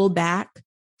pull back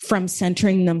from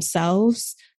centering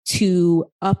themselves to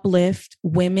uplift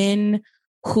women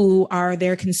who are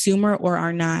their consumer or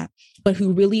are not, but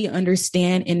who really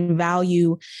understand and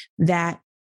value that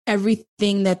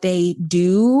everything that they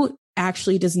do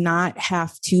actually does not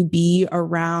have to be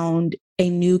around a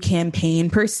new campaign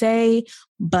per se,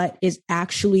 but is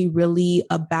actually really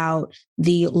about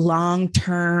the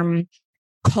long-term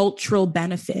cultural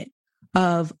benefit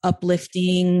of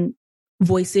uplifting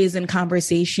voices and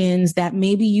conversations that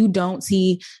maybe you don't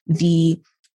see the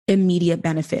immediate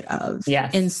benefit of.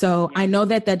 Yes. And so I know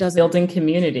that doesn't building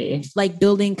community,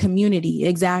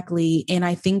 exactly. And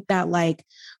I think that like,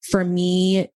 for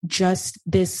me, just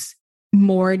this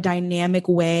more dynamic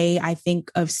way, I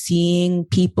think, of seeing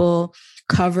people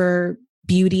cover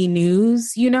beauty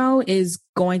news, is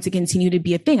going to continue to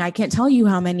be a thing. I can't tell you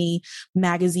how many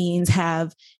magazines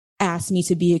have asked me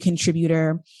to be a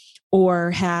contributor,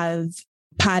 or have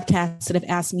podcasts that have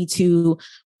asked me to,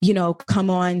 come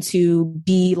on to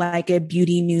be like a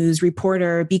beauty news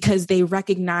reporter, because they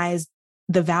recognize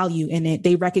the value in it.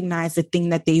 They recognize the thing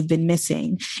that they've been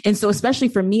missing. And so, especially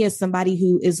for me as somebody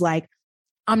who is like,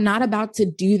 I'm not about to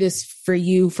do this for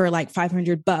you for like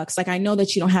 $500. Like, I know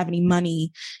that you don't have any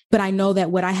money, but I know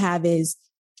that what I have is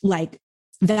like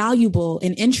valuable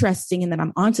and interesting, and that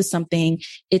I'm onto something.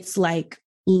 It's like,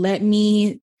 let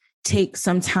me take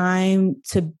some time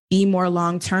to be more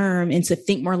long-term and to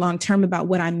think more long-term about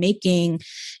what I'm making,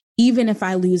 even if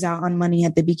I lose out on money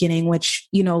at the beginning, which,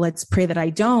 let's pray that I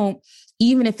don't.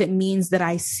 Even if it means that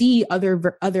I see other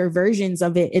versions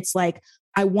of it, it's like,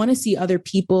 I want to see other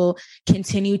people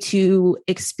continue to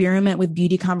experiment with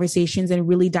beauty conversations in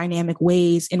really dynamic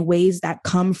ways, in ways that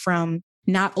come from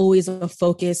not always a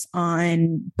focus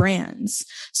on brands.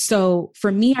 So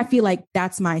for me, I feel like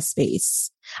that's my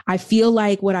space. I feel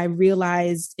like what I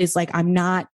realized is like, I'm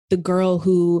not the girl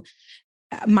who,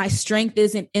 my strength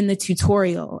isn't in the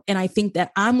tutorial. And I think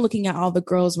that I'm looking at all the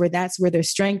girls where that's where their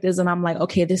strength is. And I'm like,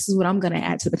 okay, this is what I'm going to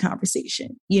add to the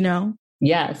conversation,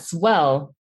 Yes.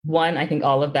 Well, one, I think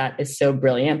all of that is so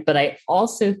brilliant, but I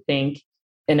also think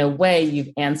in a way you've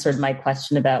answered my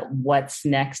question about what's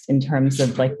next in terms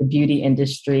of like the beauty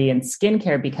industry and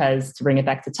skincare, because to bring it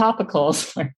back to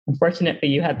topicals, unfortunately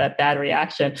you had that bad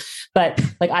reaction, but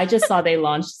like I just saw they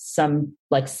launched some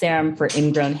like serum for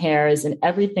ingrown hairs, and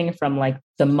everything from like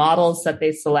the models that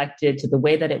they selected to the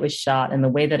way that it was shot and the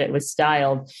way that it was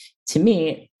styled. To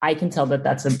me, I can tell that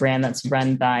that's a brand that's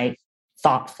run by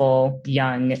thoughtful,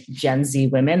 young Gen Z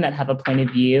women that have a point of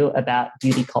view about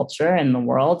beauty culture and the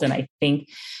world. And I think,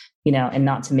 and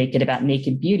not to make it about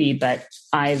naked beauty, but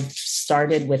I've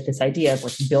started with this idea of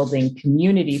like building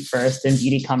community first in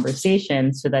beauty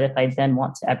conversations, so that if I then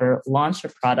want to ever launch a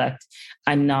product,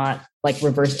 I'm not like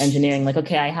reverse engineering, like,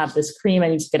 okay, I have this cream, I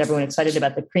need to get everyone excited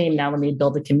about the cream. Now let me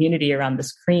build a community around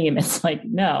this cream. It's like,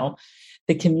 no,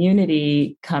 the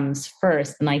community comes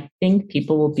first. And I think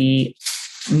people will be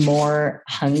more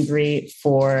hungry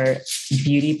for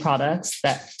beauty products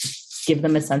that give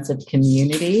them a sense of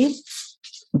community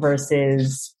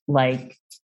versus like,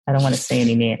 I don't want to say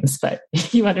any names, but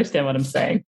you understand what I'm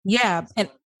saying. Yeah. And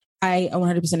I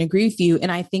 100% agree with you.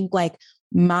 And I think like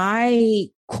my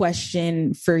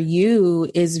question for you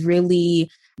is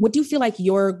really, what do you feel like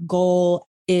your goal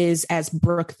is as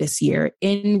Brooke this year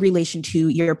in relation to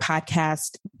your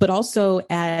podcast, but also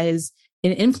as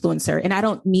an influencer? And I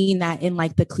don't mean that in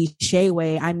like the cliche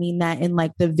way. I mean that in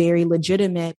like the very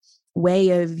legitimate way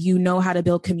of, how to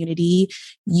build community.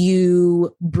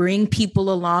 You bring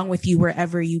people along with you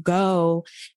wherever you go.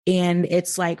 And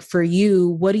it's like, for you,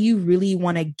 what do you really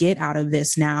want to get out of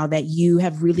this now that you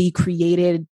have really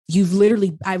created?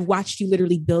 I've watched you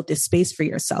literally build this space for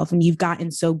yourself, and you've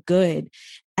gotten so good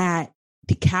at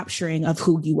the capturing of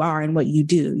who you are and what you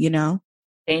do,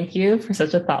 Thank you for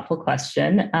such a thoughtful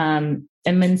question.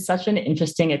 am in such an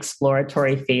interesting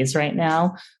exploratory phase right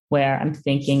now where I'm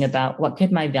thinking about what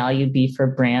could my value be for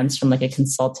brands from like a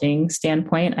consulting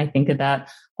standpoint. I think about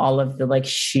all of the like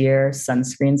sheer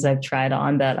sunscreens I've tried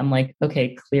on that I'm like,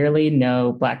 okay, clearly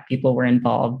no Black people were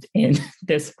involved in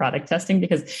this product testing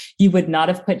because you would not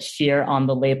have put sheer on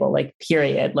the label, like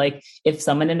period. Like if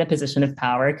someone in a position of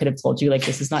power could have told you like,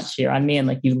 this is not sheer on me and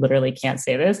like, you literally can't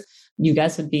say this, you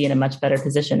guys would be in a much better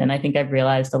position. And I think I've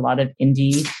realized a lot of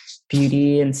indie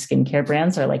beauty and skincare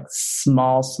brands are like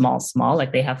small,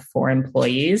 like they have 4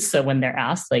 employees. So when they're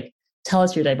asked like, tell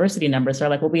us your diversity numbers, they're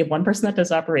like, well, we have one person that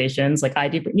does operations. Like I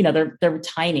do, you know, they're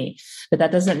tiny, but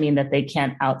that doesn't mean that they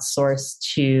can't outsource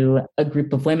to a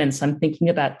group of women. So I'm thinking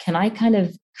about, can I kind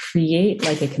of create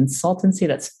like a consultancy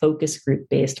that's focus group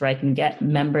based where I can get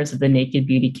members of the naked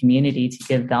beauty community to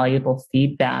give valuable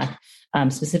feedback,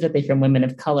 specifically from women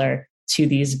of color, to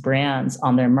these brands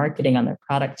on their marketing, on their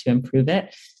product to improve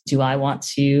it? Do I want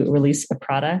to release a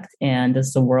product? And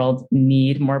does the world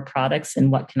need more products? And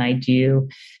what can I do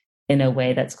in a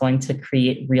way that's going to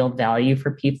create real value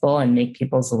for people and make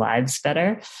people's lives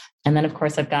better? And then, of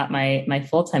course, I've got my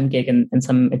full-time gig and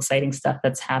some exciting stuff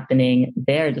that's happening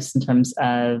there just in terms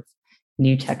of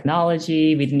new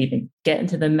technology. We didn't even get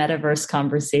into the metaverse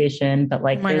conversation, but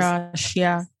like, oh my gosh,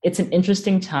 yeah, it's an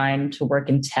interesting time to work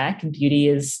in tech. Beauty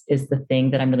is the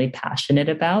thing that I'm really passionate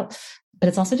about, but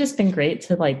it's also just been great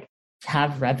to like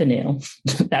have revenue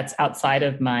that's outside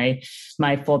of my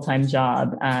full-time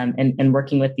job, and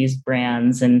working with these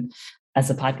brands. And as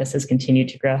the podcast has continued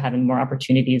to grow, having more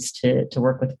opportunities to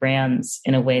work with brands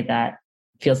in a way that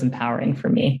feels empowering for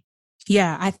me.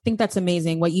 Yeah, I think that's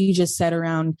amazing. What you just said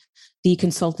around the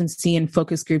consultancy and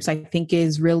focus groups, I think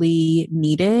is really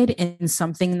needed and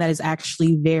something that is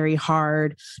actually very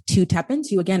hard to tap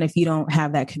into, again, if you don't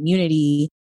have that community.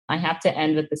 I have to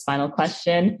end with this final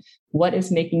question. What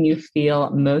is making you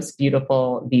feel most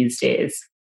beautiful these days?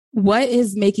 What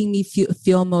is making me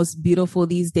feel most beautiful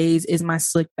these days is my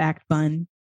slick back bun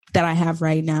that I have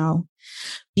right now,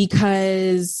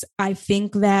 because I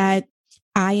think that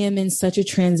I am in such a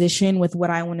transition with what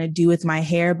I want to do with my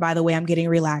hair. By the way, I'm getting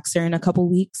relaxer in a couple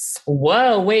weeks.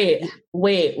 Whoa, wait,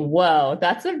 whoa.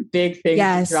 That's a big thing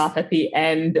to drop at the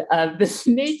end of this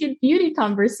naked beauty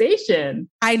conversation.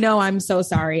 I know. I'm so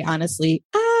sorry, honestly.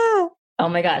 Oh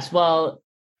my gosh. Well,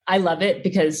 I love it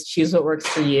because choose what works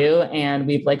for you. And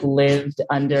we've like lived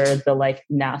under the like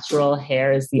natural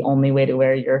hair is the only way to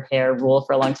wear your hair rule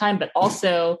for a long time, but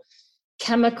also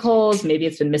chemicals, maybe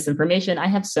it's been misinformation. I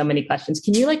have so many questions.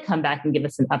 Can you like come back and give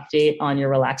us an update on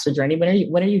your relaxer journey?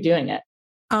 When are you doing it?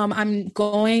 I'm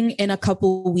going in a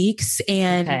couple weeks,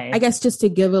 and I guess just to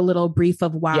give a little brief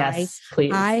of why. Yes,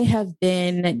 please. I have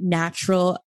been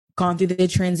natural, gone through the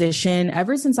transition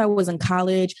ever since I was in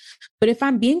college. But if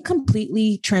I'm being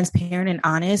completely transparent and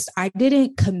honest, I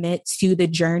didn't commit to the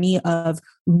journey of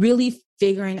really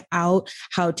figuring out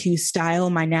how to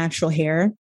style my natural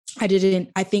hair. I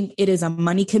think it is a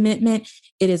money commitment.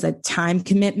 It is a time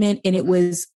commitment. And it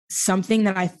was something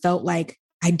that I felt like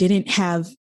I didn't have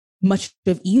much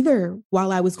of either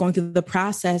while I was going through the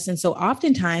process. And so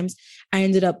oftentimes I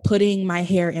ended up putting my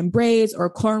hair in braids or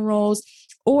cornrows,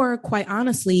 or quite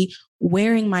honestly,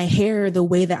 wearing my hair the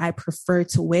way that I prefer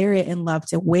to wear it and love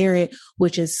to wear it,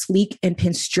 which is sleek and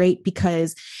pin straight,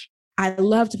 because I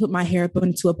love to put my hair up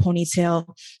into a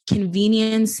ponytail.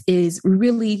 Convenience is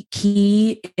really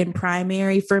key and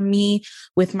primary for me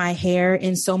with my hair.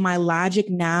 And so my logic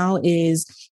now is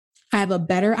I have a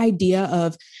better idea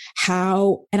of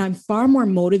how, and I'm far more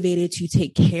motivated to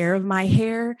take care of my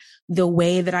hair the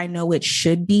way that I know it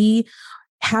should be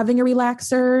having a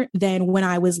relaxer than when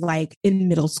I was like in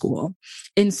middle school.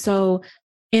 And so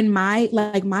in my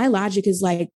logic is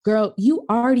like, girl, you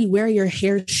already wear your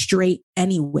hair straight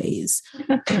anyways.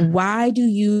 Why do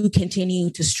you continue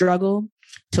to struggle,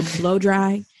 to blow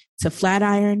dry, to flat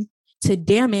iron, to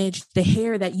damage the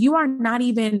hair that you are not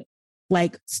even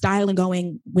like styling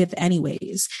going with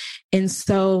anyways? And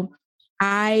so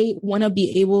I want to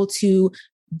be able to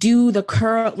do the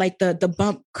curl, like the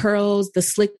bump curls, the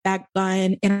slick back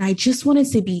bun. And I just want it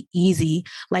to be easy.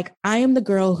 Like I am the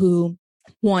girl who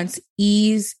wants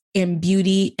ease and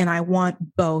beauty, and I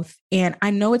want both. And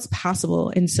I know it's possible.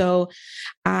 And so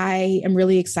I am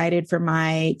really excited to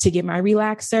get my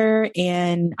relaxer,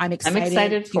 and I'm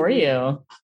excited for you.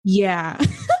 Yeah.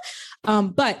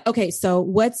 But okay. So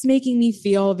what's making me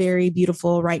feel very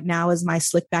beautiful right now is my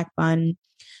slick back bun,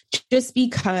 just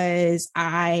because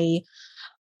I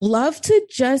love to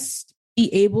just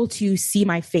be able to see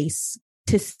my face,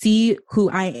 to see who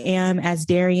I am as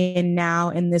Darian now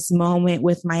in this moment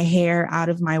with my hair out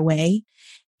of my way.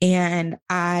 And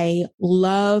I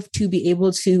love to be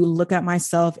able to look at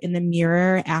myself in the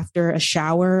mirror after a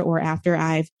shower or after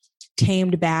I've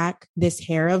tamed back this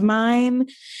hair of mine,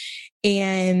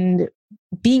 and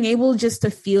being able just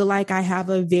to feel like I have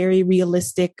a very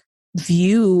realistic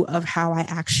view of how I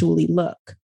actually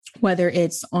look, whether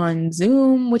it's on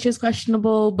Zoom, which is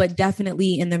questionable, but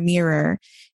definitely in the mirror.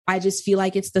 I just feel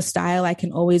like it's the style I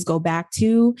can always go back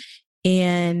to.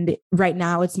 And right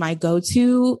now it's my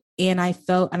go-to. And I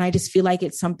just feel like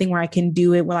it's something where I can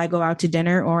do it while I go out to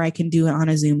dinner, or I can do it on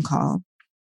a Zoom call.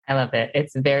 I love it.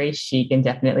 It's very chic and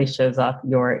definitely shows off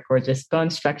your gorgeous bone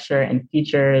structure and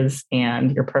features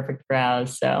and your perfect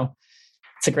brows. So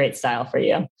it's a great style for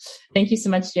you. Thank you so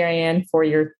much, Darian, for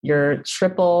your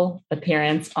triple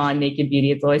appearance on Naked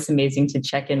Beauty. It's always amazing to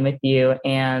check in with you,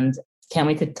 and can't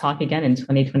wait to talk again in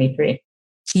 2023.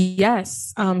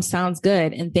 Yes, sounds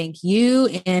good. And thank you.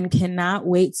 And cannot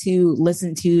wait to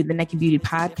listen to the Naked Beauty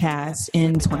podcast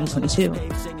in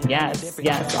 2022.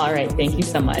 Yes. All right. Thank you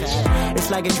so much.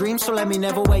 It's like a dream, so let me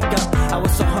never wake up. I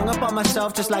was so hung up on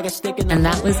myself, just like a stick in the... And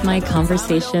that was my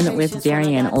conversation with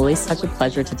Darian. Always such a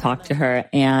pleasure to talk to her.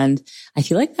 And I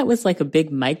feel like that was like a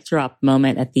big mic drop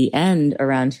moment at the end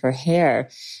around her hair.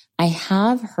 I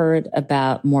have heard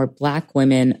about more Black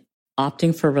women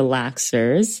opting for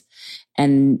relaxers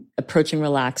and approaching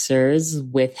relaxers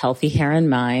with healthy hair in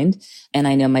mind. And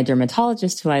I know my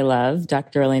dermatologist, who I love,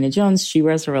 Dr. Elena Jones, she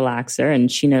wears a relaxer and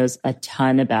she knows a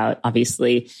ton about,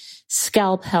 obviously,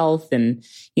 scalp health and,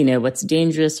 what's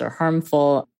dangerous or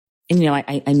harmful. And,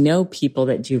 I know people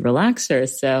that do relaxers.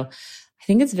 So I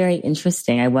think it's very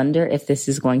interesting. I wonder if this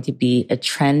is going to be a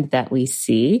trend that we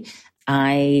see.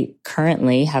 I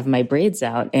currently have my braids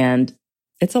out, and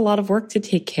it's a lot of work to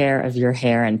take care of your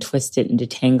hair and twist it and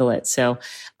detangle it. So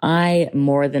I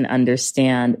more than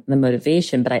understand the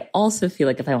motivation, but I also feel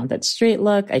like if I want that straight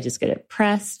look, I just get it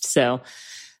pressed. So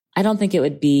I don't think it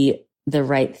would be the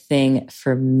right thing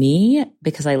for me,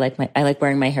 because I like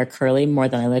wearing my hair curly more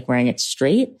than I like wearing it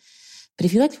straight. But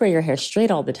if you like to wear your hair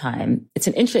straight all the time, it's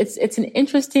an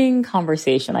interesting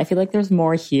conversation. I feel like there's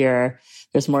more here.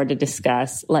 There's more to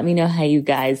discuss. Let me know how you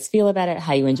guys feel about it,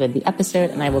 how you enjoyed the episode,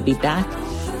 and I will be back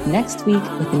next week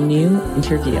with a new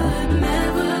interview.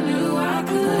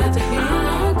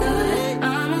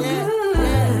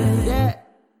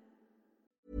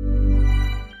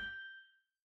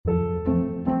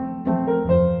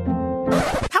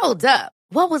 Hold up.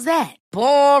 What was that?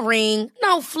 Boring.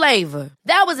 No flavor.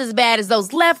 That was as bad as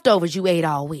those leftovers you ate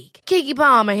all week. Keke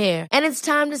Palmer here. And it's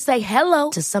time to say hello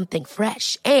to something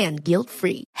fresh and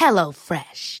guilt-free. Hello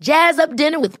Fresh. Jazz up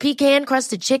dinner with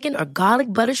pecan-crusted chicken or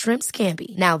garlic butter shrimp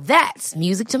scampi. Now that's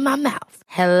music to my mouth.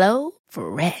 Hello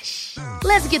Fresh.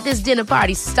 Let's get this dinner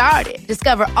party started.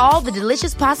 Discover all the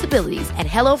delicious possibilities at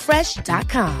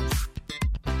HelloFresh.com.